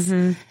chemicals.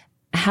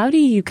 How do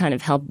you kind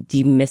of help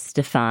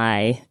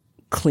demystify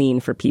clean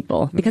for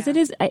people? Because it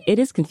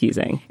is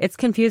confusing. It's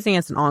confusing.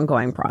 It's an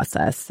ongoing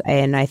process.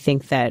 And I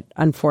think that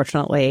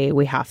unfortunately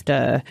we have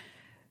to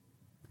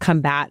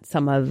combat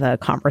some of the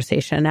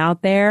conversation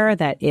out there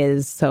that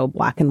is so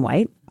black and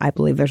white. I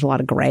believe there's a lot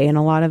of gray in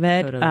a lot of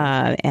it. Totally.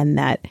 And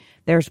that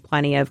there's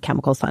plenty of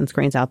chemical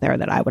sunscreens out there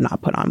that I would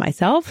not put on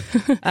myself.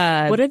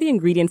 What are the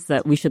ingredients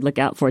that we should look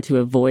out for to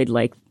avoid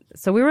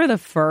So we were the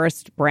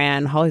first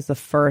brand, Holly's the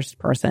first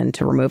person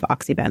to remove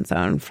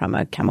oxybenzone from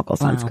a chemical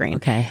sunscreen. Wow,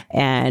 okay.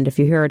 And if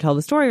you hear her tell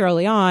the story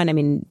early on, I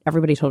mean,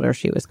 everybody told her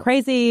she was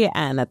crazy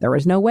and that there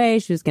was no way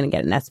she was going to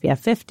get an SPF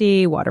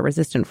 50 water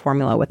resistant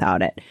formula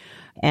without it.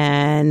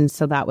 And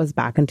so that was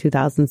back in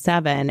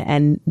 2007.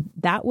 And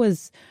that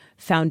was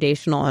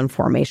foundational and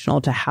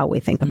formational to how we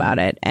think about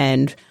it.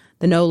 And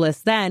the no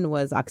list then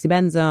was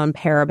oxybenzone,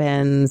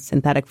 parabens,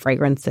 synthetic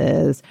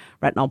fragrances,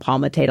 retinol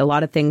palmitate, a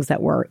lot of things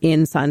that were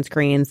in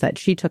sunscreens that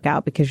she took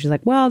out because she's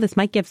like, well, this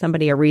might give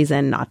somebody a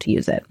reason not to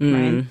use it.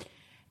 Right?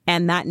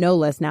 And that no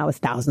list now is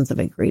thousands of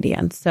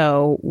ingredients.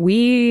 So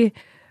we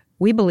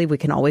believe we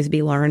can always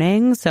be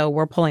learning. So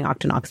we're pulling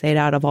octinoxate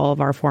out of all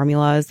of our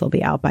formulas. They'll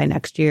be out by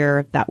next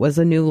year. That was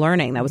a new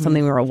learning. That was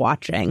something we were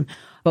watching.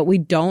 But we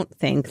don't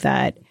think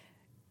that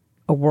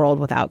a world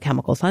without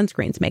chemical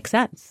sunscreens makes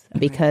sense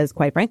because,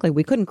 quite frankly,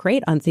 we couldn't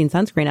create unseen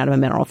sunscreen out of a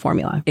mineral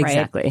formula. Right?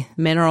 Exactly.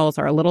 Minerals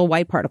are little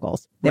white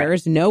particles.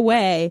 There's no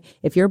way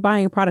if you're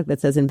buying a product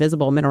that says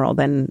invisible mineral,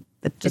 then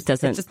it's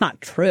just not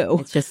true.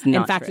 It's just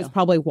not In fact, true. It's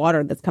probably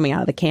water that's coming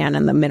out of the can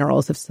and the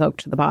minerals have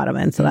soaked to the bottom.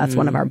 And so that's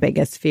one of our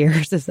biggest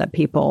fears is that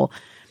people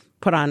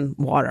put on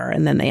water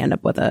and then they end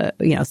up with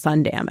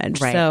sun damage.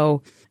 Right.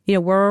 So,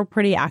 we're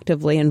pretty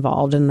actively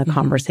involved in the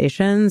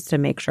conversations to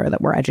make sure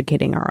that we're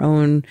educating our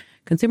own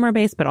consumer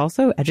base, but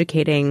also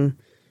educating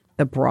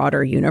the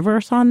broader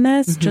universe on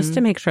this, just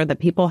to make sure that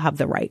people have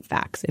the right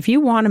facts. If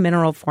you want a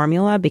mineral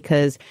formula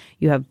because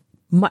you have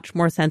much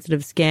more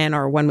sensitive skin,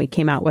 or when we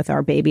came out with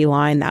our baby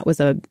line, that was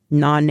a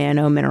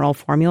non-nano mineral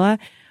formula,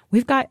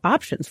 we've got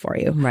options for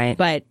you. Right.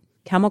 But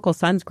chemical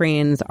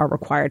sunscreens are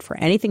required for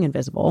anything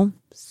invisible.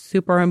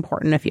 Super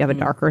important if you have a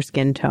darker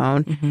skin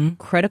tone.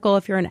 Critical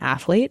if you're an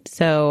athlete.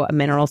 So a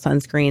mineral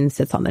sunscreen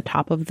sits on the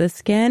top of the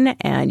skin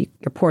and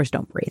your pores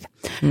don't breathe.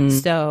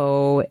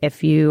 So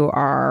if you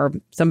are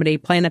somebody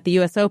playing at the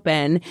US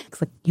Open,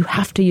 it's like you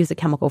have to use a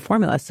chemical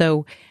formula.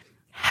 So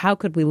how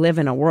could we live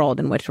in a world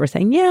in which we're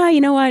saying, yeah,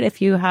 you know what,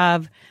 if you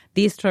have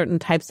these certain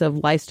types of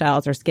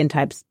lifestyles or skin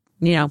types,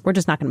 we're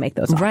just not going to make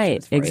those options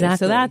Right, for you.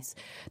 exactly. So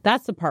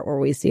that's the part where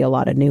we see a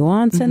lot of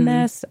nuance in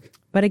this.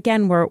 But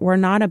again, we're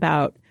not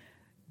about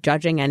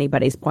judging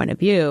anybody's point of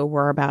view.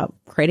 We're about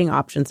creating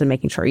options and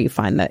making sure you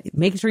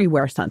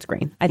wear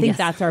sunscreen. I think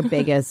that's our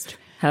biggest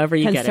However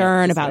you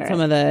concern get it, about some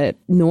of the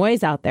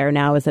noise out there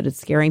now is that it's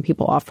scaring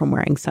people off from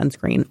wearing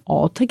sunscreen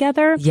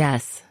altogether.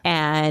 Yes.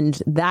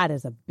 And that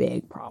is a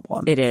big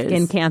problem. It is.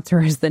 Skin cancer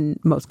is the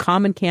most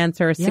common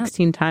cancer,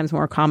 16 times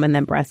more common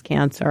than breast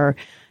cancer.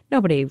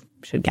 Nobody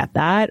should get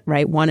that,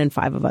 right? 1 in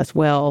 5 of us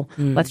will.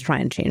 Let's try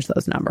and change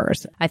those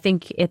numbers. I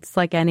think it's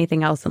like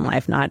anything else in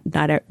life. Not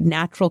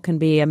natural can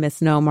be a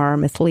misnomer,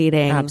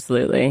 misleading.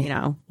 Absolutely.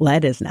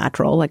 Lead is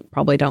natural. Like,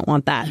 probably don't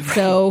want that.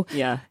 So,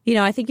 Yeah.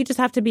 I think you just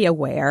have to be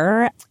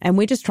aware, and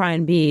we just try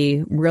and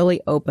be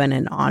really open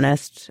and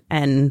honest,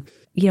 and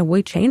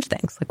we change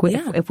things. Like,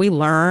 if we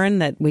learn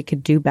that we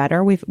could do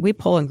better, we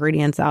pull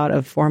ingredients out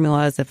of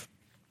formulas if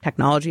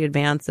technology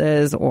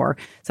advances, or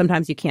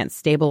sometimes you can't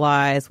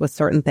stabilize with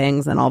certain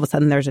things and all of a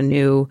sudden there's a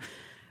new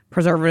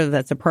preservative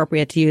that's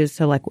appropriate to use.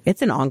 So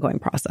it's an ongoing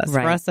process.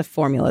 Right. For us, the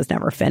formula is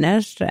never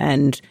finished.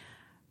 And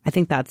I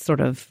think that's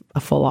sort of a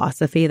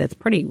philosophy that's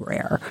pretty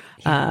rare.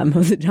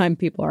 Most of the time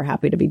people are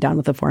happy to be done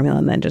with the formula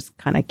and then just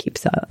kind of keep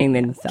selling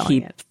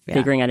it.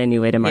 Figuring out a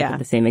new way to market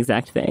the same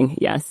exact thing.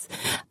 Yes.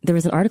 There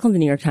was an article in the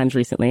New York Times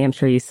recently, I'm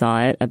sure you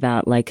saw it,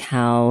 about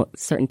how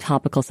certain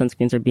topical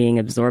sunscreens are being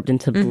absorbed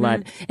into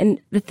blood. And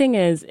the thing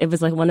is, it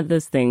was one of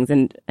those things,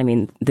 and I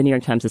mean, the New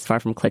York Times is far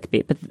from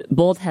clickbait, but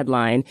bold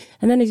headline.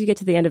 And then as you get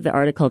to the end of the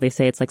article, they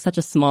say it's such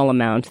a small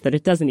amount that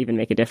it doesn't even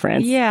make a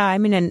difference. Yeah. I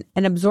mean,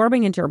 and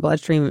absorbing into your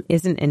bloodstream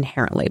isn't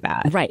inherently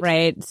bad.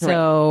 Right.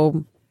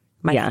 So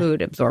my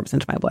food absorbs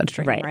into my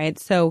bloodstream. Right.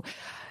 So,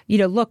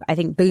 look, I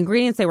think the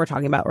ingredients they were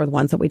talking about were the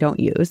ones that we don't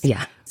use.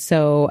 Yeah.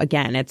 So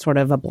again, it's sort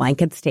of a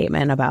blanket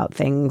statement about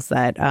things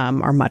that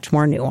are much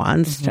more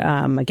nuanced.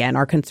 Again,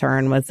 our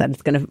concern was that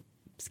it's going to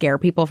scare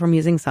people from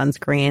using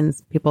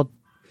sunscreens.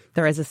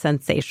 There is a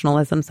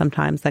sensationalism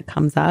sometimes that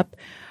comes up.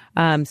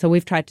 So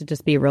we've tried to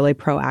just be really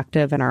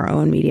proactive in our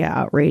own media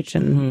outreach.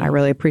 And I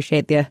really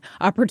appreciate the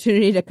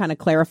opportunity to kind of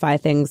clarify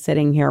things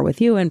sitting here with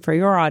you and for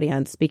your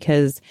audience,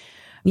 because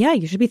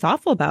you should be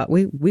thoughtful about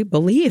it. We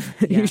believe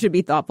you should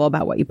be thoughtful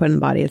about what you put in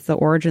the body. It's the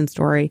origin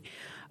story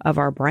of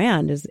our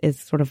brand is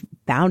sort of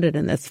bounded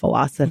in this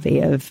philosophy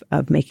of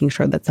making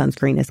sure that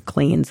sunscreen is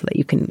clean so that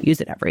you can use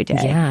it every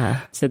day. Yeah.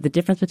 So the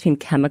difference between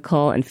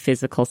chemical and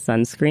physical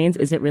sunscreens,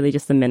 is it really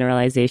just the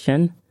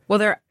mineralization? Well,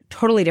 they're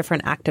totally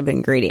different active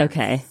ingredients.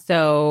 Okay.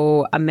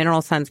 So a mineral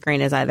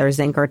sunscreen is either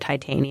zinc or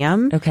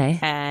titanium. Okay.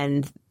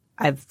 And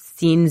I've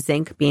seen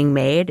zinc being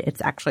made.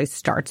 It actually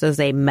starts as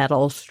a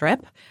metal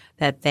strip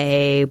that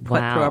they put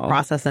through a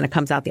process, and it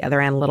comes out the other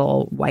end,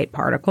 little white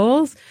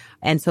particles.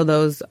 And so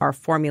those are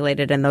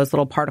formulated, and those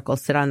little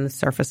particles sit on the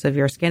surface of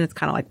your skin. It's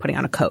kind of like putting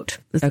on a coat.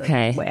 This is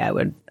the way I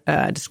would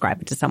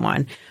describe it to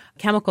someone.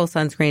 Chemical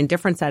sunscreen,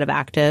 different set of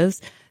actives.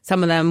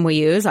 Some of them we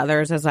use,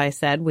 others, as I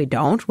said, we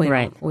don't. We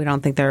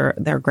don't think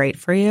they're great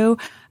for you.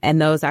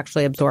 And those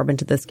actually absorb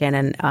into the skin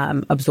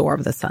and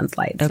absorb the sun's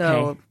light. Okay.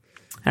 So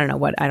I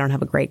don't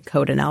have a great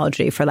coat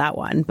analogy for that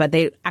one, but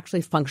they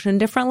actually function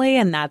differently.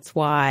 And that's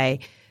why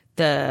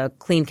the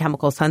clean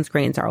chemical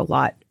sunscreens are a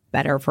lot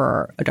better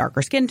for a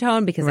darker skin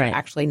tone, because they're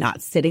actually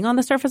not sitting on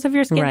the surface of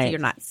your skin, so you're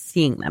not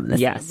seeing them in the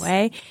same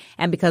way.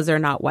 And because they're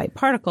not white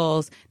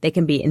particles, they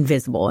can be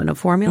invisible in a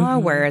formula,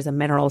 whereas a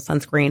mineral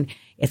sunscreen,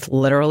 it's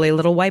literally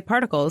little white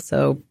particles,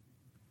 so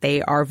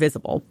they are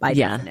visible by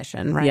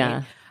definition, right?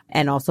 Yeah.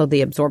 And also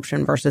the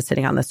absorption versus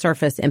sitting on the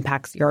surface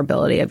impacts your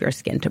ability of your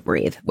skin to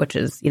breathe, which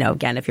is,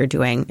 again, if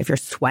you're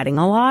sweating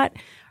a lot,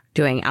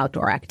 doing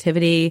outdoor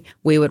activity,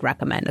 we would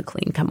recommend a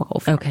clean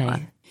chemical formula.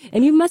 Okay.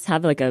 And you must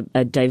have like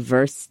a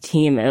diverse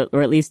team,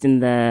 or at least in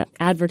the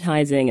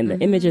advertising and the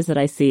images that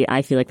I see,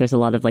 I feel like there's a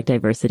lot of like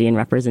diversity and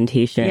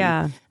representation.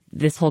 Yeah.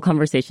 This whole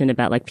conversation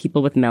about like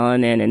people with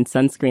melanin and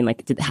sunscreen,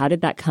 like how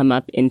did that come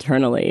up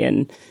internally?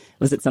 And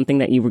was it something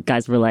that you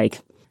guys were like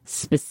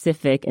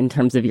specific in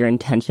terms of your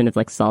intention of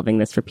like solving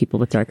this for people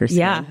with darker skin?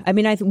 Yeah. I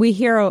mean, we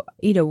hear,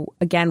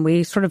 again,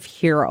 we sort of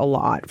hear a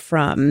lot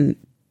from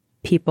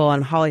people,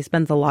 and Holly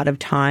spends a lot of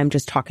time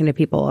just talking to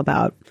people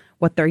about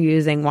what they're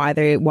using, why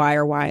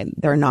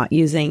they're not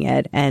using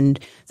it. And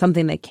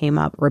something that came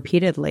up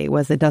repeatedly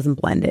was it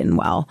doesn't blend in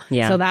well.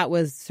 Yeah. So that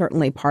was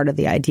certainly part of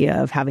the idea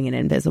of having an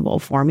invisible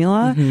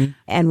formula.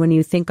 And when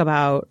you think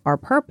about our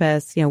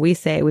purpose, we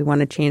say we want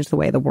to change the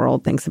way the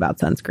world thinks about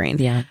sunscreen.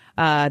 Yeah.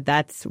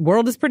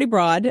 World is pretty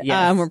broad.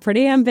 Yes. We're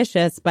pretty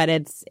ambitious, but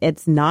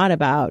it's not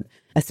about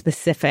a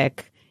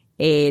specific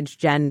age,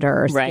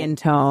 gender, skin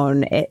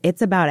tone.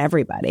 It's about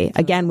everybody.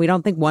 Again, we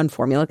don't think one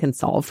formula can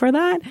solve for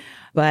that,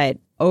 but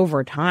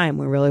over time,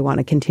 we really want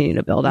to continue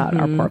to build out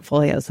our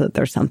portfolio so that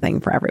there's something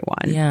for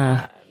everyone.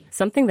 Yeah.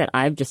 Something that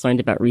I've just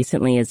learned about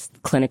recently is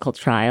clinical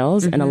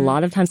trials. And a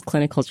lot of times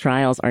clinical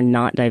trials are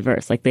not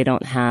diverse. Like they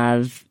don't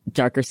have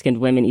darker skinned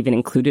women even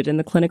included in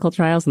the clinical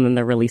trials. And then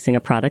they're releasing a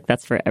product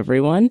that's for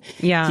everyone.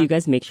 Yeah. Do you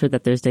guys make sure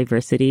that there's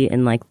diversity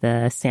in like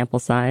the sample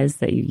size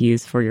that you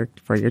use for your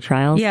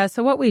trials? Yeah.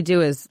 So what we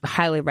do is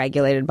highly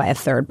regulated by a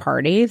third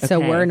party. So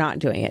we're not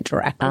doing it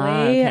directly.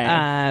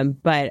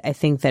 But I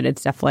think that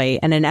it's definitely,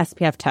 and an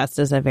SPF test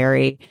is a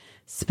very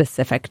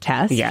specific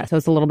test. Yeah. So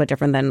it's a little bit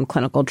different than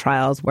clinical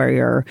trials where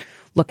you're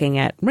looking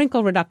at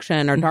wrinkle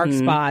reduction or dark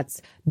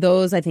spots.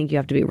 Those, I think you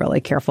have to be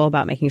really careful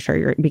about making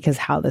sure because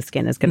how the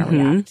skin is going to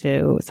react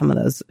to some of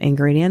those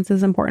ingredients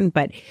is important.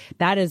 But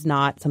that is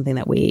not something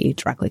that we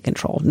directly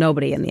control.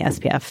 Nobody in the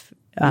SPF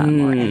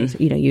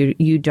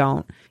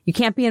you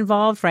can't be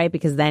involved, right?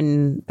 Because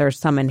then there's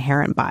some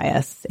inherent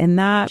bias in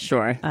that.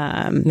 Sure.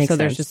 So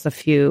there's just a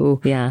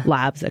few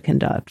labs that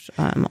conduct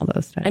all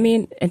those studies. I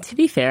mean, and to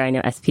be fair, I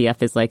know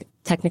SPF is like,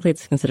 technically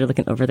it's considered like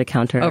an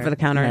over-the-counter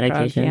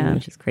medication, drug,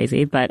 which is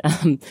crazy. But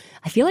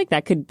I feel like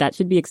that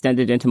should be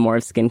extended into more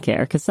of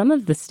skincare, because some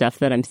of the stuff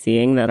that I'm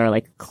seeing that are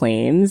like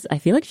claims, I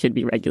feel like should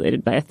be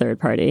regulated by a third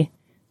party.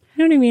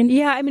 You know what I mean?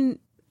 Yeah, I mean,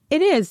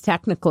 it is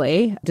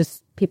technically,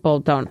 just people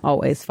don't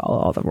always follow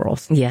all the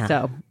rules. Yeah.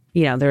 So,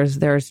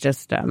 there's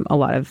just a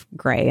lot of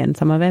gray in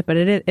some of it, but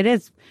it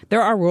is,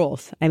 there are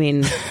rules. I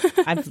mean,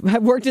 I've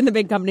worked in the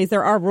big companies.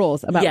 There are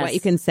rules about what you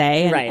can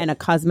say. And a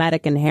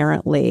cosmetic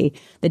inherently,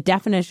 the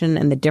definition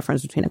and the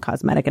difference between a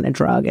cosmetic and a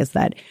drug is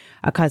that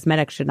a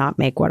cosmetic should not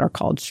make what are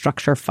called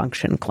structure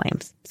function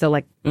claims. So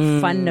like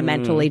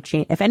fundamentally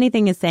change, if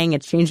anything is saying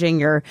it's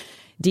changing your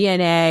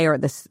DNA or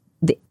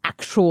the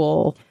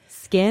actual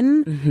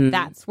skin,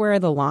 that's where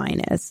the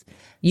line is.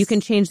 You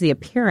can change the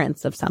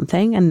appearance of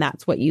something, and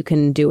that's what you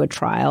can do a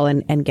trial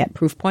and get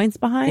proof points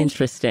behind.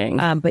 Interesting.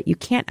 But you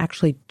can't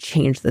actually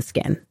change the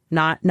skin,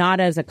 not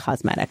as a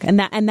cosmetic. And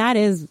that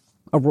is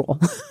a rule.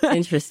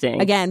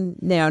 Interesting. Again,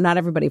 not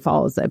everybody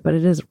follows it, but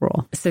it is a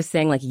rule. So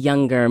saying like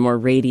younger, more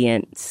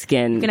radiant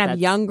skin. You can have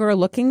younger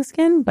looking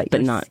skin, but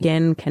your not,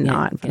 skin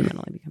cannot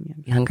fundamentally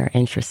become younger.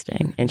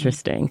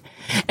 Interesting.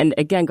 And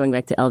again, going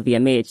back to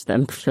LVMH,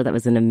 I'm sure that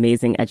was an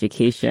amazing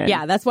education.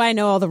 Yeah, that's why I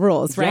know all the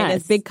rules, right? Yes.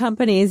 As big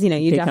companies, you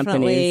Big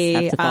definitely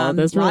have to follow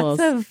those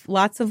rules.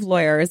 Lots of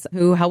lawyers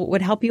who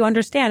would help you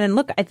understand. And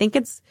look, I think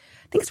it's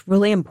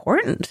really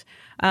important.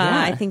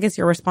 I think it's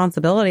your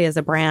responsibility as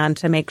a brand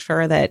to make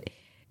sure that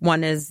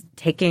one is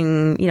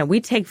taking, we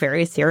take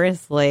very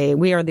seriously.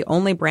 We are the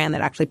only brand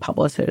that actually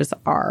publishes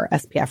our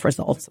SPF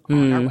results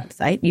on our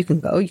website. You can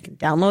go, you can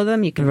download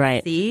them, you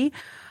can see.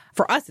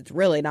 For us, it's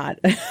really not.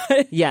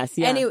 Yes.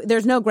 Yeah.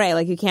 There's no gray.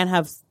 Like you can't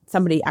have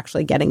somebody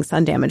actually getting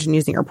sun damage and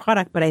using your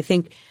product. But I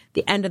think at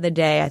the end of the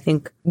day, I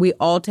think we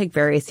all take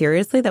very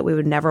seriously that we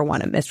would never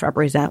want to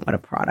misrepresent what a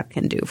product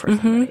can do for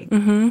somebody.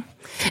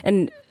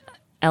 And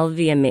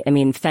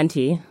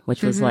Fenty,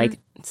 which was like,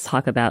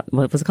 talk about,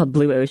 what was it called?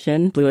 Blue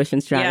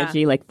ocean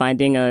strategy, like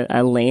finding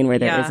a lane where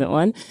there isn't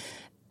one.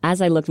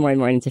 As I looked more and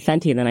more into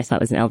Fenty, then I saw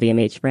it was an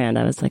LVMH brand.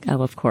 I was like,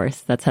 oh, of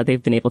course. That's how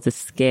they've been able to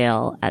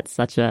scale at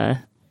such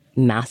a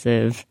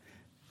massive,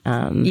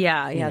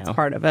 it's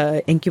part of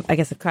I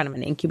guess it's kind of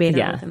an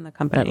incubator within the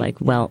company. But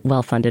like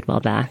well funded, well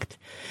backed.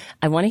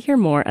 I want to hear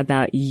more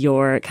about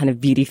your kind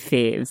of beauty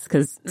faves,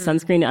 because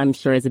sunscreen, I'm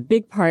sure, is a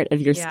big part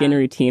of your skin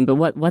routine. But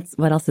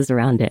what else is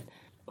around it?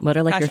 What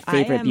are your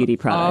favorite beauty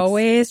products?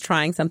 Always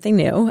trying something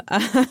new.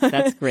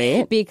 That's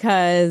great.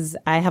 Because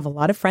I have a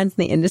lot of friends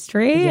in the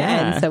industry.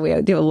 Yeah. And so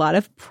we do a lot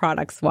of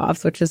product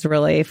swaps, which is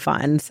really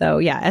fun. So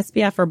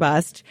SPF or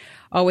bust.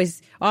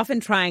 Often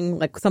trying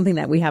like something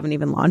that we haven't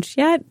even launched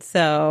yet.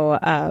 So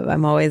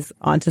I'm always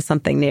onto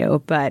something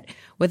new. But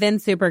within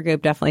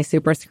Supergoop, definitely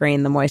Super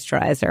Screen, the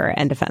moisturizer,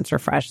 and Defense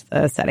Refresh,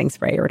 the setting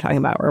spray you were talking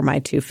about, were my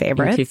two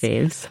favorites. Your two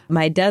faves.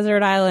 My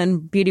Desert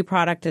Island beauty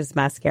product is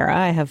mascara.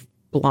 I have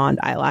blonde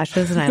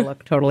eyelashes and I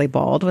look totally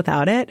bald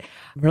without it.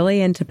 I'm really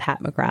into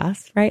Pat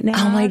McGrath right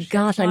now. Oh my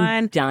gosh,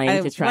 I'm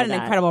dying to try that. What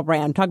an incredible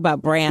brand. Talk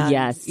about brand,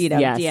 yes.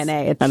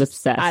 DNA. I'm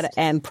obsessed.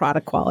 And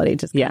product quality,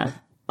 just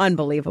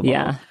unbelievable.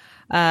 Yeah.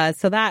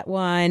 So that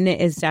one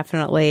is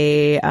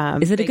definitely...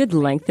 is it a good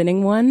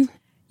lengthening one?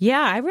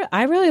 Yeah,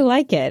 I really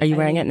like it. Are you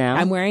wearing it now?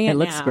 I'm wearing it now. It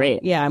looks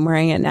great. Yeah, I'm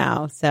wearing it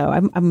now. So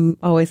I'm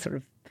always sort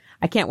of...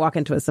 I can't walk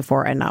into a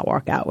Sephora and not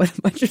walk out with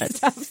a bunch of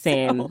stuff.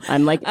 Same. So,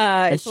 I'm like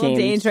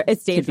ashamed.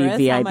 It's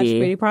dangerous how much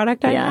beauty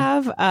product I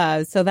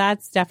have. So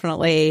that's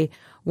definitely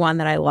one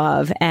that I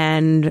love.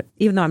 And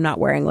even though I'm not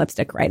wearing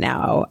lipstick right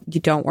now, you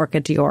don't work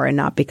at Dior and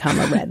not become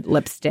a red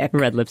lipstick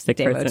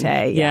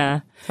person.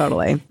 Yeah,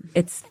 totally.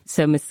 It's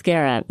so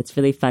mascara. It's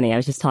really funny. I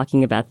was just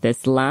talking about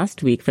this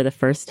last week for the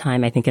first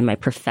time, I think, in my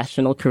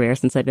professional career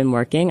since I've been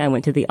working. I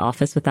went to the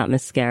office without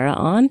mascara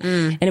on.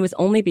 And it was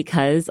only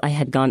because I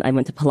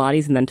went to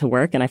Pilates and then to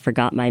work and I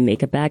forgot my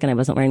makeup bag and I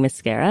wasn't wearing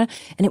mascara.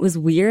 And it was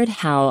weird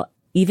how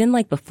even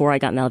like before I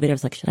got in the elevator, I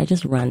was like, should I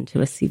just run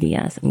to a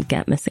CVS and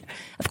get mascara?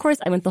 Of course,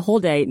 I went the whole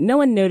day. No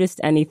one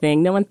noticed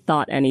anything. No one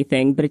thought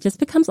anything, but it just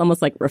becomes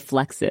almost like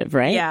reflexive,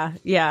 right?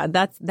 Yeah.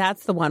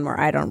 That's the one where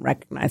I don't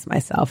recognize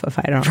myself if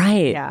I don't.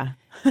 Right. Yeah.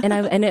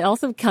 and it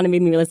also kind of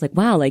made me realize like,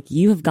 wow, like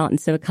you have gotten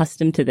so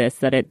accustomed to this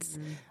that it's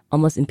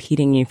almost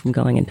impeding you from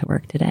going into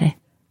work today.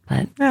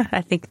 But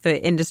I think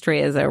the industry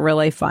is a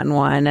really fun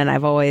one. And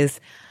I've always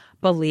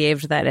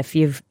believed that if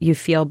you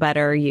feel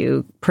better,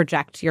 you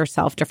project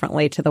yourself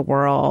differently to the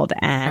world,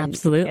 and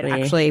absolutely, it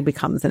actually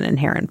becomes an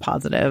inherent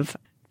positive.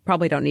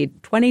 Probably don't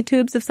need 20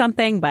 tubes of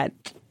something, but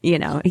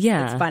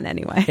it's fun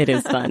anyway. It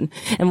is fun.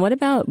 And what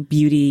about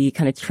beauty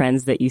kind of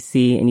trends that you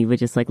see and you would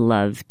just like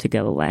love to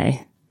go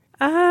away?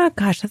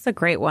 Gosh, that's a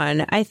great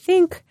one. I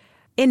think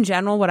in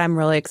general, what I'm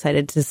really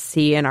excited to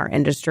see in our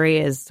industry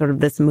is sort of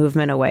this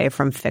movement away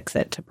from fix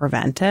it to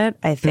prevent it.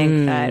 I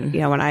think that,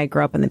 when I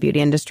grew up in the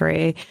beauty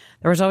industry,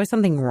 there was always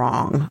something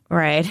wrong,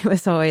 right? It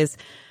was always,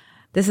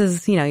 this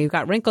is, you've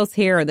got wrinkles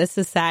here, or this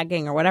is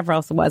sagging, or whatever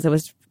else it was. It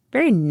was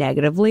very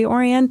negatively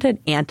oriented,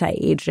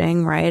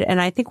 anti-aging, right?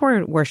 And I think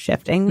we're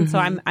shifting. So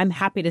I'm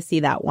happy to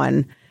see that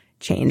one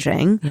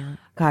changing. Yeah.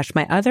 Gosh,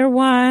 my other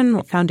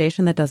one,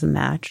 foundation that doesn't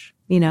match.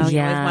 You always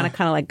want to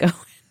kind of like go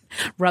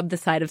rub the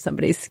side of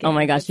somebody's skin. Oh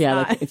my gosh,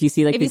 like if you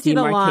see like the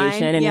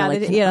demarcation and you're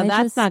like,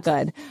 that's not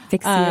good.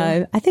 Fix you.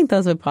 I think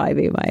those would probably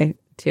be my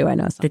two. I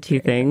know the two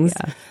things.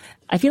 Yeah.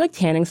 I feel like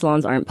tanning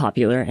salons aren't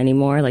popular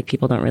anymore. Like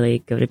people don't really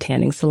go to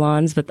tanning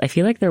salons, but I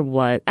feel like there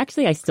was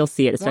actually I still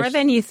see it more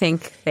than you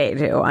think they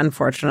do.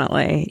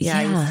 Unfortunately,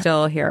 you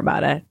still hear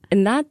about it,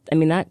 and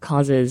that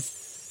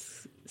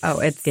causes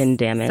skin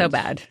damage.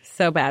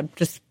 So bad.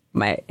 Just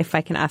if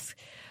I can ask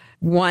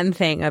one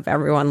thing of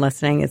everyone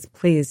listening is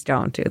please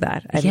don't do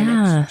that. I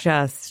mean,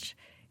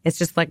 it's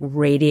just like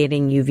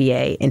radiating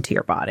UVA into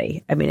your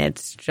body. I mean,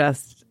 it's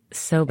just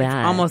so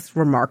bad. It's almost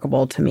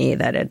remarkable to me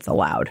that it's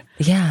allowed.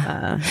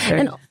 Yeah.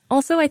 And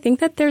Also, I think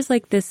that there's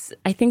like this,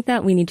 I think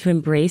that we need to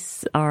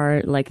embrace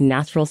our like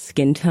natural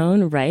skin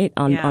tone, right?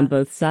 On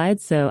both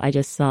sides. So I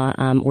just saw,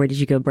 Where Did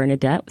You Go,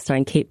 Bernadette,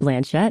 starring Cate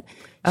Blanchett.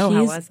 Oh,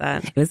 how was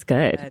that? It was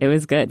good. It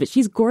was good. But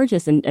she's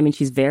gorgeous. And I mean,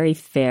 she's very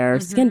fair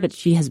skin, but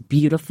she has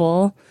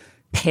beautiful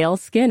pale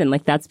skin. And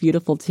like, that's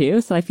beautiful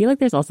too. So I feel like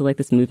there's also like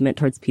this movement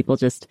towards people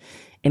just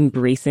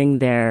embracing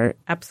their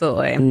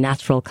absolutely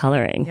natural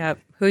coloring. Yep.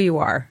 Who you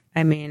are.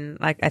 I mean,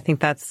 like, I think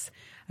that's,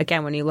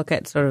 again, when you look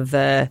at sort of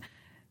the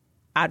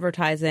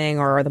advertising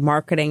or the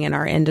marketing in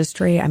our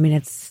industry, I mean,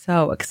 it's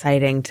so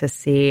exciting to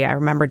see. I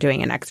remember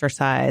doing an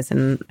exercise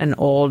in an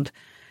old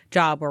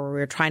job where we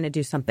were trying to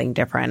do something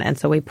different. And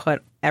so we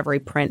put every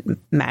print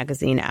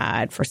magazine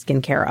ad for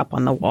skincare up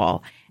on the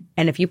wall.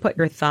 And if you put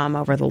your thumb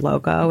over the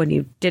logo and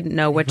you didn't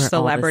know which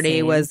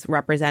celebrity was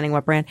representing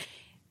what brand,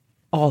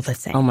 all the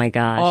same. Oh my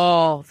gosh.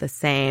 All the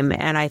same.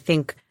 And I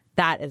think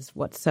that is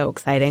what's so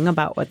exciting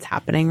about what's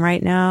happening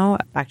right now.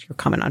 Back to your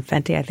comment on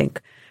Fenty, I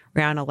think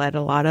Rihanna led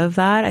a lot of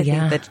that. I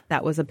think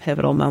that was a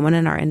pivotal moment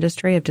in our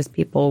industry of just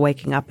people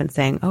waking up and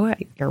saying, oh,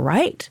 you're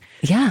right.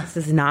 Yeah. This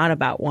is not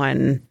about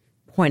one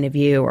point of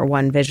view or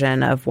one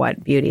vision of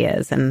what beauty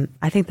is. And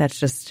I think that's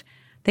just,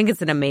 I think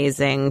it's an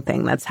amazing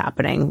thing that's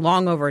happening.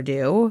 Long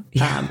overdue,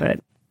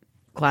 but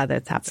glad that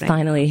it's happening. It's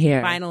finally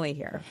here. Finally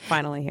here.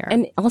 Finally here.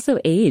 And also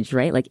age,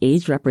 right? Like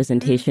age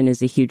representation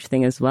is a huge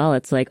thing as well.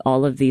 It's like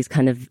all of these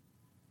kind of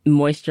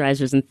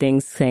moisturizers and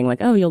things saying like,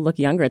 oh, you'll look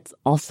younger. It's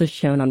also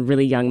shown on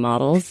really young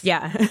models.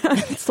 Yeah.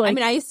 It's like, I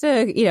mean, I used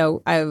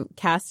to, I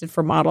casted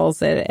for models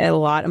at a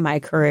lot in my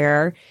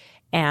career.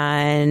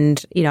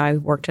 And, I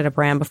worked at a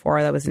brand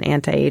before that was an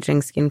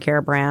anti-aging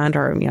skincare brand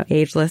or,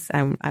 ageless.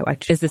 And I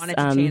just wanted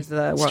to change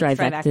the word.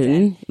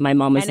 Strivectin. My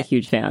mom was a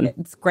huge fan.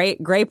 It's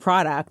great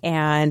product.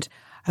 And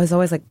I was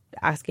always like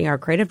asking our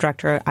creative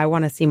director, I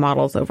want to see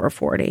models over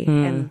 40.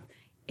 And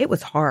it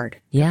was hard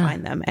to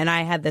find them. And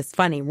I had this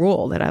funny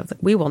rule that I was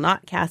like, we will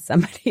not cast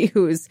somebody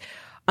who's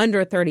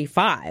under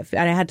 35.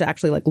 And I had to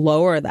actually like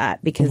lower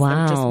that because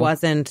there just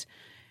wasn't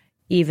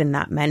even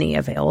that many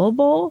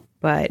available.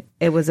 But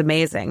it was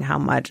amazing how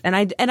much. And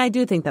I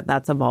do think that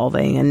that's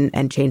evolving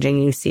and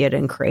changing. You see it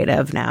in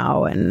creative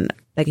now. And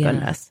thank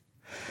goodness.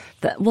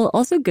 Well,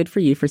 also good for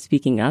you for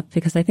speaking up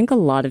because I think a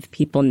lot of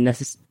people,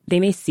 they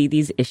may see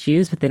these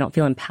issues, but they don't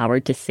feel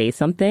empowered to say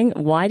something.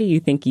 Why do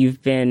you think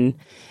you've been,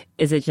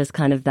 is it just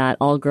kind of that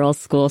all-girls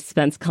school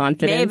Spence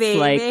confidence?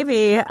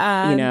 Maybe.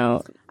 I don't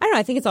know.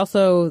 I think it's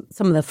also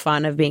some of the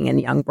fun of being in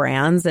young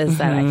brands is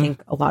that I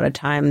think a lot of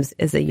times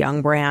as a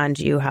young brand,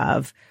 you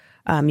have,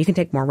 you can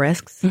take more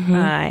risks.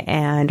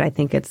 And I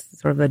think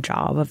it's sort of the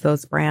job of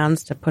those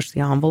brands to push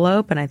the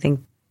envelope. And I think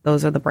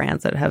those are the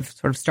brands that have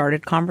sort of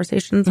started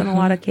conversations in a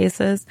lot of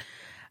cases.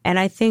 And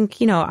I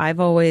think, I've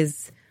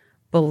always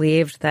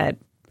believed that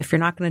if you're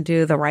not going to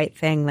do the right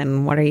thing,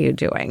 then what are you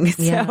doing?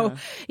 So,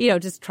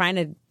 just trying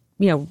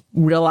to,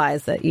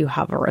 realize that you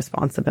have a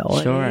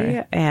responsibility.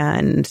 Sure.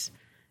 And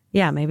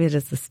maybe it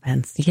is the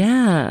Spence.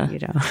 Yeah.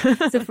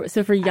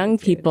 So for young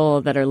people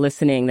that are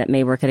listening that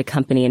may work at a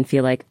company and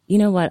feel like, you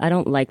know what, I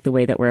don't like the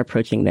way that we're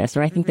approaching this,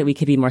 or I think that we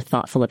could be more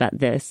thoughtful about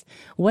this.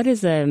 What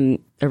is a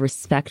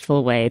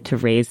respectful way to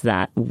raise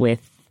that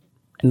with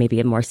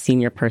maybe a more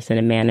senior person,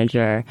 a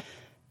manager?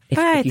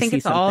 I think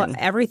it's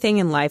everything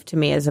in life to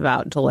me is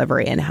about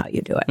delivery and how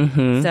you do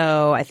it.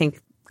 So I think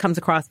it comes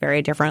across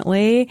very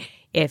differently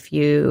if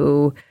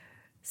you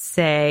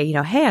say,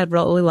 hey, I'd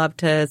really love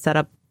to set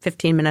up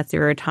 15 minutes of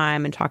your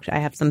time and I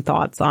have some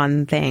thoughts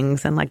on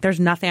things. And like, there's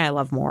nothing I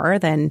love more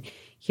than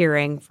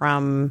hearing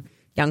from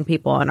young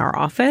people in our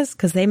office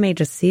because they may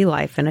just see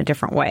life in a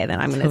different way than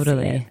I'm going to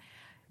see it.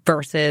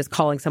 Versus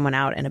calling someone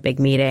out in a big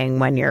meeting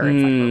when you're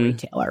like a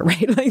retailer,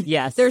 right? Like,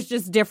 yes. There's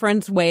just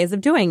different ways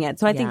of doing it.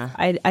 So I think,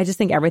 I just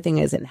think everything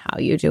is in how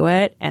you do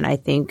it. And I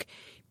think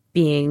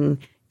being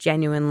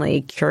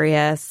genuinely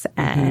curious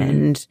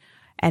and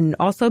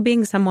also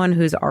being someone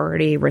who's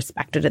already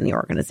respected in the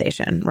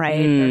organization, right?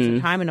 There's a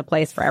time and a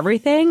place for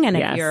everything. And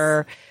if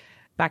you're,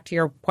 back to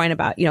your point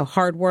about,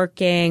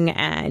 hardworking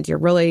and you're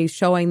really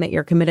showing that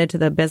you're committed to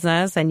the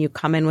business and you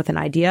come in with an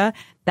idea,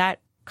 that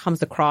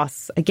comes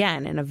across,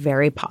 again, in a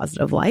very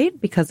positive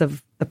light because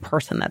of the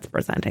person that's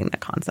presenting the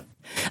concept.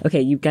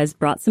 Okay, you guys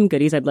brought some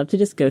goodies. I'd love to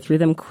just go through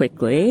them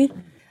quickly.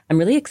 I'm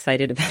really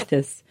excited about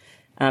this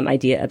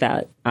idea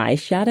about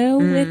eyeshadow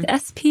with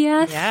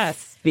SPF.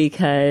 Yes.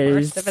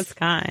 Because... First of its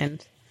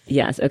kind.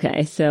 Yes.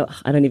 Okay. So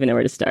I don't even know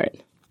where to start.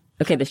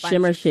 Okay. The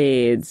shimmer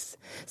shades.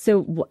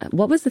 So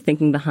what was the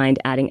thinking behind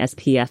adding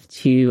SPF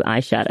to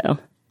eyeshadow?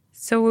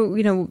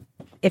 So,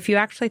 if you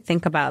actually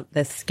think about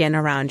the skin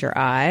around your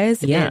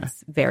eyes,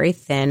 it's very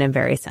thin and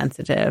very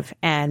sensitive.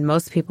 And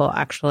most people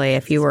actually,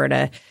 if you were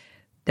to...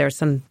 There's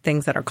some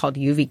things that are called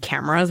UV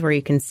cameras where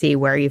you can see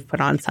where you've put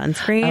on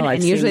sunscreen.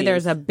 And usually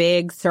there's a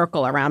big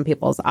circle around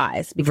people's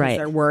eyes because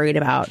they're worried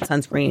about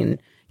sunscreen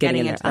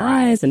getting into their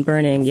eyes and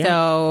burning. Yeah.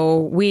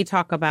 So we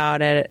talk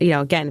about it,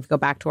 again, if you go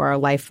back to our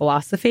life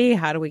philosophy,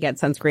 how do we get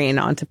sunscreen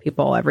onto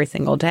people every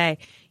single day?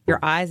 your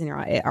eyes and your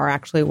eye are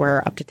actually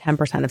where up to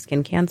 10% of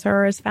skin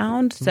cancer is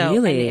found. So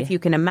Really? and if you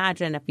can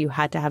imagine if you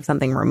had to have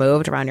something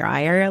removed around your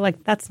eye area,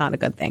 like that's not a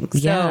good thing.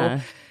 Yeah.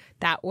 So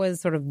that was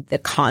sort of the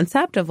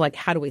concept of like,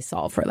 how do we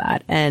solve for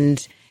that?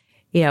 And,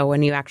 you know,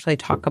 when you actually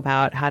talk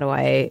about how do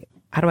I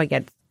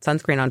get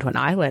sunscreen onto an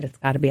eyelid, it's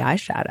got to be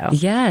eyeshadow.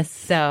 Yes.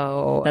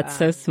 So That's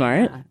so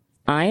smart. Yeah.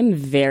 I'm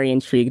very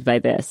intrigued by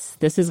this.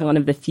 This is one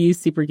of the few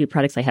Supergoop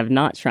products I have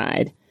not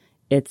tried.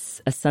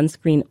 It's a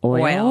sunscreen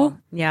oil.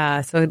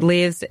 Yeah. So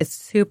it's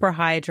super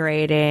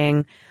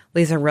hydrating,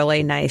 leaves a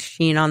really nice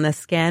sheen on the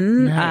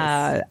skin.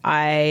 Nice.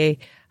 I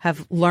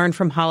have learned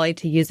from Holly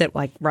to use it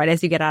like right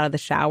as you get out of the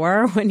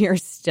shower when your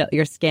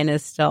skin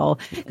is still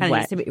kind of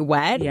needs to be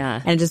wet.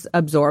 Yeah. And it just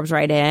absorbs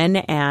right in.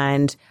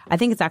 And I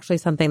think it's actually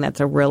something that's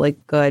a really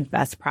good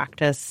best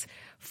practice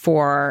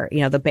for, you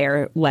know, the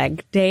bare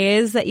leg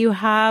days that you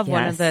have. Yes.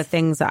 One of the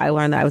things that I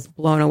learned that I was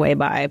blown away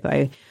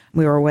by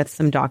we were with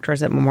some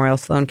doctors at Memorial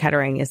Sloan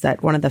Kettering is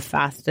that one of the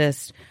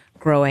fastest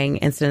growing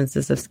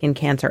incidences of skin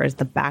cancer is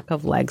the back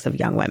of legs of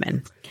young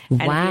women.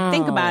 And if you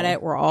think about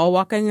it, we're all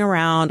walking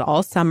around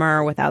all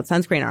summer without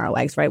sunscreen on our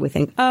legs, right? We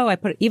think,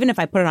 even if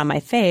I put it on my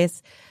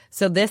face.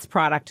 So this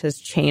product has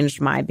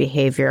changed my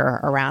behavior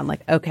around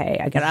like, okay,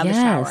 I get out of the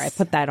shower, I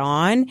put that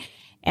on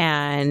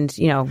and,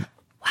 you know,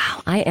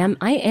 wow, I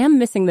am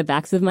missing the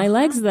backs of my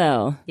legs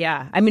though.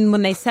 Yeah. I mean,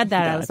 when they said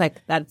that, I was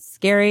like, that's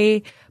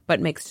scary, but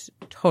makes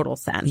total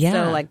sense. Yeah.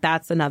 So like,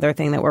 that's another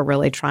thing that we're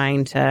really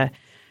trying to,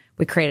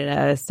 we created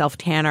a self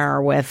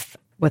tanner with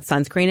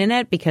sunscreen in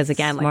it because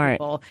again, like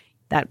people,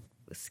 that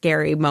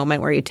scary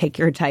moment where you take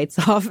your tights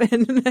off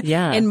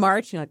in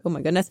March, you're like, oh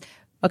my goodness.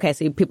 Okay.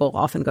 So people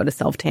often go to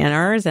self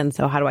tanners. And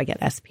so how do I get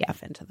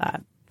SPF into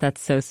that?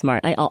 That's so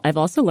smart. I've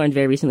also learned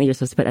very recently you're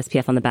supposed to put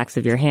SPF on the backs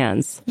of your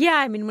hands. Yeah.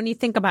 I mean, when you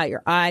think about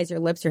your eyes, your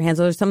lips, your hands,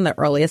 those are some of the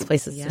earliest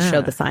places to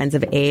show the signs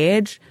of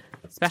age,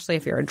 especially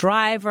if you're a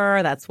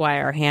driver. That's why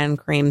our hand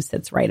cream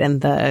sits right in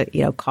the,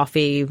 you know,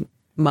 coffee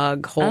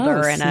mug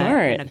holder in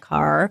a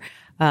car.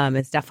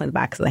 It's definitely the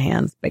backs of the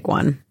hands. Big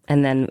one.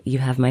 And then you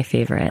have my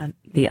favorite,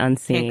 the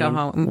Unseen. Can't go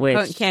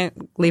home.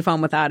 Can't leave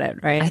home without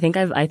it, right? I think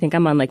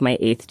I'm on like my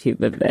 8th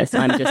tube of this.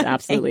 I'm just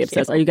absolutely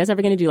obsessed. Are you guys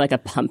ever going to do like a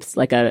pumps,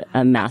 like a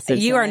massive?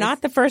 You are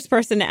not the first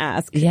person to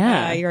ask.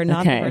 Yeah, you're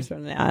not the first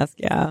one to ask.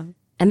 Yeah.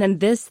 And then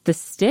the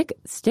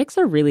sticks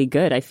are really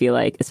good. I feel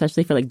like,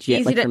 especially for like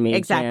for me.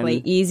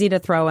 Exactly, easy to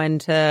throw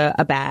into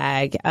a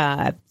bag.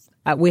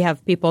 We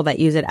have people that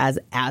use it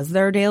as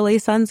their daily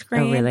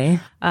sunscreen. Oh, really?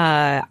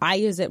 I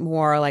use it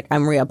more like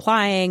I'm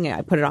reapplying.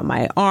 I put it on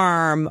my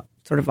arm,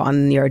 sort of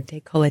on your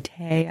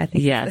décolleté, I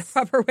think is the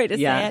proper way to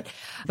say it.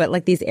 But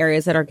like these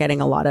areas that are getting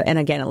a lot of, and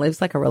again, it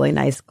leaves like a really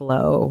nice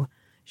glow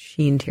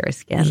sheen to your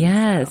skin.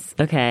 Yes.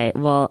 So. Okay.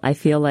 Well, I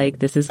feel like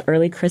this is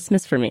early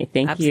Christmas for me.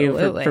 Thank you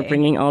for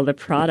bringing all the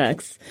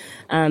products.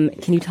 Can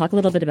you talk a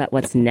little bit about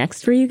what's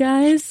next for you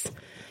guys?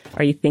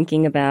 Are you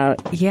thinking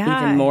about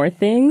even more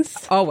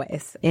things?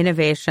 Always.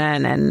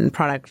 Innovation and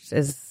product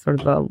is sort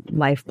of the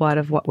lifeblood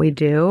of what we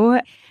do.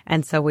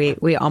 And so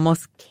we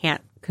almost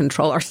can't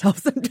control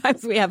ourselves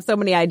sometimes. We have so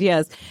many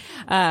ideas.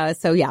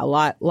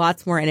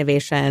 Lots more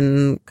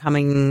innovation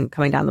coming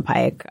down the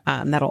pike.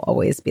 That'll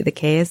always be the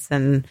case.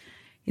 And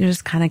you know,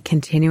 just kind of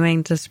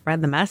continuing to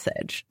spread the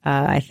message.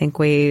 I think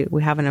we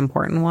have an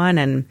important one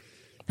and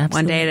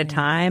one day at a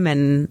time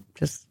and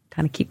just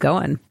kind of keep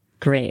going.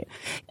 Great.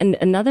 And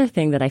another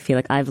thing that I feel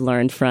like I've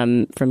learned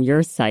from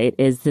your site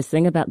is this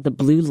thing about the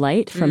blue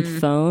light from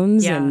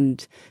phones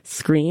and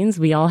screens.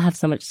 We all have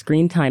so much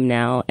screen time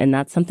now, and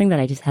that's something that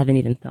I just haven't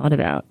even thought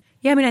about.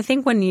 Yeah, I mean, I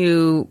think when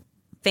you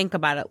think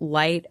about it,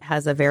 light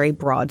has a very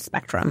broad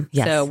spectrum.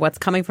 Yes. So what's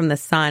coming from the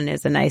sun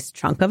is a nice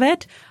chunk of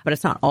it, but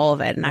it's not all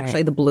of it. And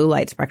actually the blue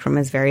light spectrum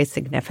is very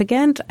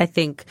significant. I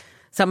think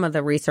some of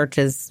the research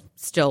is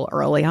still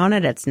early on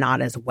it. It's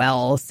not as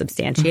well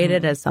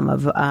substantiated as some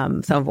of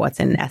what's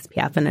in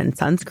SPF and in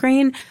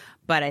sunscreen.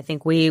 But I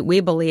think we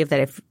believe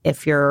that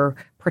if you're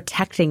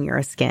protecting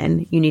your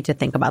skin, you need to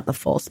think about the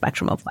full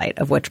spectrum of light,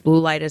 of which blue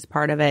light is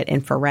part of it,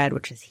 infrared,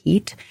 which is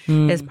heat,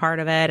 is part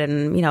of it.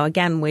 And, you know,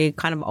 again, we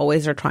kind of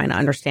always are trying to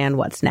understand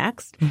what's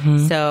next.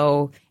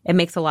 So it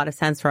makes a lot of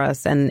sense for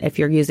us. And if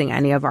you're using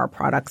any of our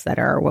products that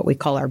are what we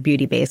call our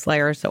beauty base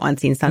layers, so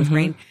Unseen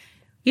sunscreen,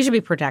 you should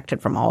be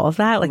protected from all of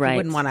that. Like you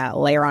wouldn't want to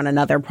layer on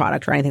another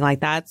product or anything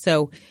like that.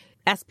 So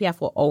SPF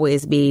will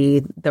always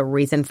be the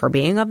reason for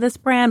being of this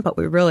brand, but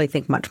we really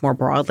think much more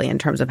broadly in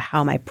terms of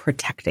how am I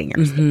protecting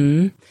your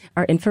skin.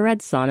 Are infrared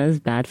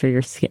saunas bad for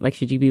your skin? Like,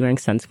 should you be wearing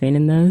sunscreen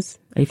in those?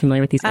 Are you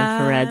familiar with these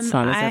infrared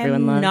saunas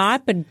everyone loves? I'm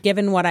not, but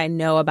given what I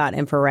know about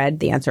infrared,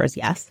 the answer is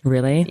yes.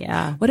 Really?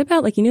 Yeah. What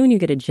about, like, you know when you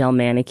get a gel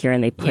manicure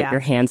and they put your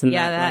hands in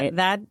that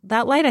light?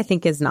 that light I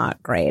think is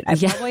not great. I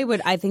probably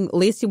would, I think at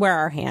least you wear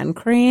our hand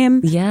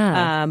cream.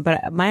 Yeah.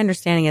 But my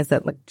understanding is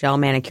that like gel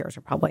manicures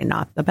are probably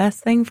not the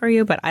best thing for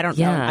you, but I don't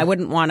know. I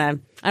wouldn't want to,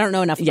 I don't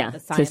know enough about the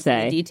science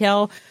and the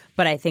detail.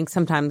 but I think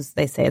sometimes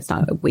they say it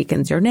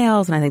weakens your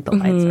nails, and I think the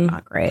lights are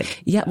not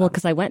great. Yeah, well,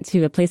 because I went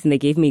to a place and they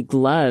gave me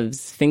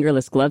gloves,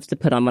 fingerless gloves to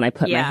put on when I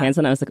put my hands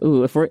on. I was like,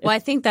 ooh, well, I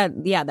think that's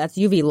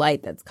UV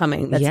light that's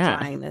coming, that's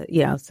trying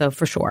to, so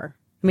for sure.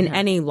 I mean,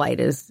 any light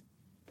is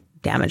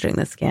damaging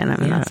the skin. I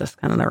mean, that's just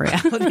kind of the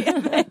reality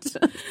of it.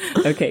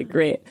 Okay,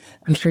 great.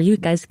 I'm sure you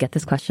guys get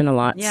this question a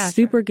lot. Yeah,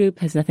 Supergoop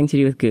has nothing to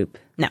do with Goop.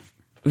 No.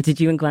 Did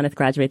you and Gwyneth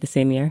graduate the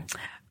same year?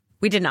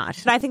 We did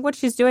not. I think what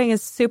she's doing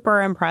is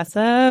super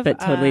impressive. But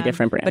totally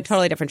different brands. But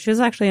totally different. She was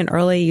actually an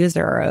early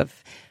user of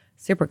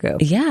Supergoop.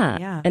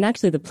 Yeah. And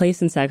actually the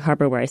place in Sag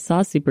Harbor where I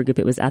saw Supergoop,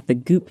 it was at the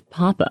Goop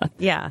Pop-Up.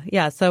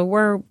 Yeah. So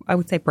we're, I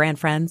would say, brand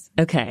friends.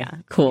 Okay. Yeah.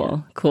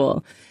 Cool.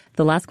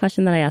 The last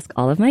question that I ask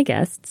all of my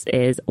guests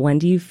is, when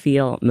do you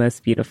feel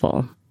most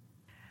beautiful?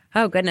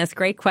 Oh, goodness.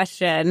 Great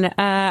question.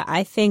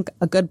 I think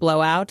a good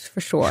blowout for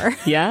sure.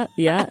 Yeah.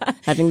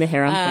 Having the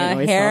hair on point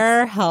always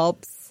hair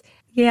helps.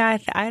 Yeah,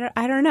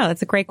 I don't know.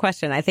 That's a great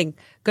question. I think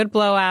good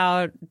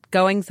blowout,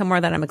 going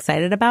somewhere that I'm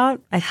excited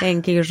about. I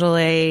think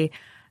usually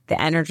the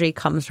energy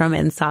comes from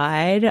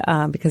inside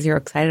because you're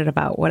excited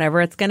about whatever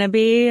it's going to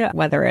be,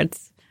 whether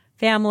it's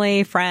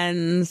family,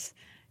 friends,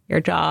 your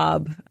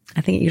job.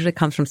 I think it usually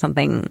comes from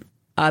something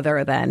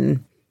other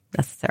than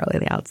necessarily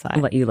the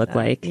outside. What you look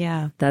like.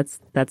 Yeah. That's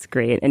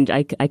great. And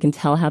I can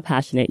tell how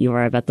passionate you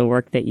are about the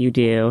work that you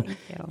do. Thank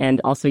you.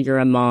 And also you're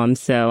a mom,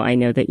 so I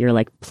know that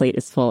your plate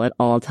is full at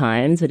all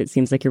times, but it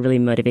seems like you're really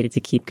motivated to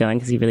keep going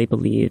because you really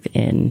believe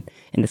in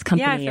this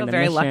company. Yeah, I feel and the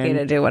very mission. lucky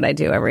to do what I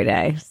do every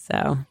day.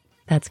 So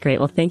that's great.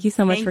 Well, thank you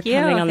so much for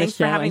coming on the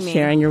show and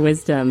sharing your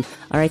wisdom.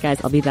 All right,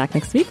 guys, I'll be back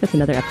next week with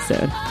another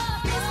episode.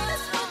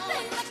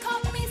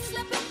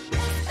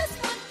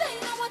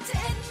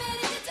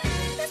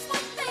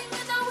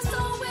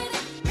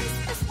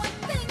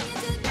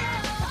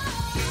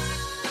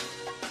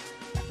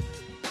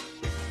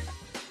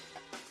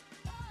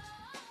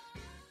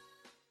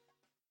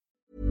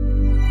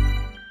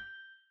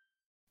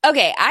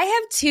 Okay, I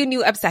have two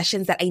new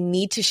obsessions that I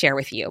need to share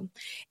with you.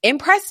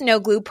 Impress No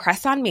Glue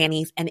Press-On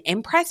Manis and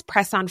Impress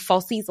Press-On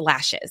Falsies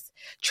Lashes.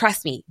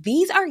 Trust me,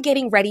 these are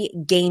getting ready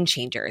game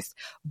changers.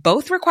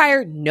 Both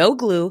require no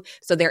glue,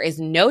 so there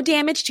is no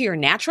damage to your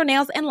natural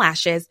nails and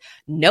lashes,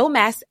 no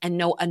mess, and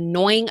no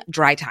annoying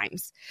dry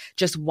times.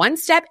 Just one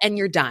step and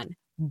you're done.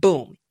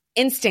 Boom.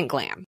 Instant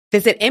glam.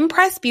 Visit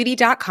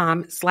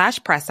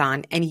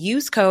impressbeauty.com/presson and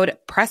use code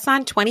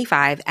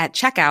PRESSON25 at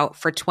checkout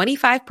for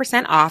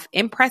 25% off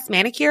Impress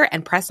Manicure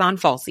and Press-On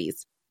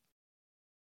Falsies.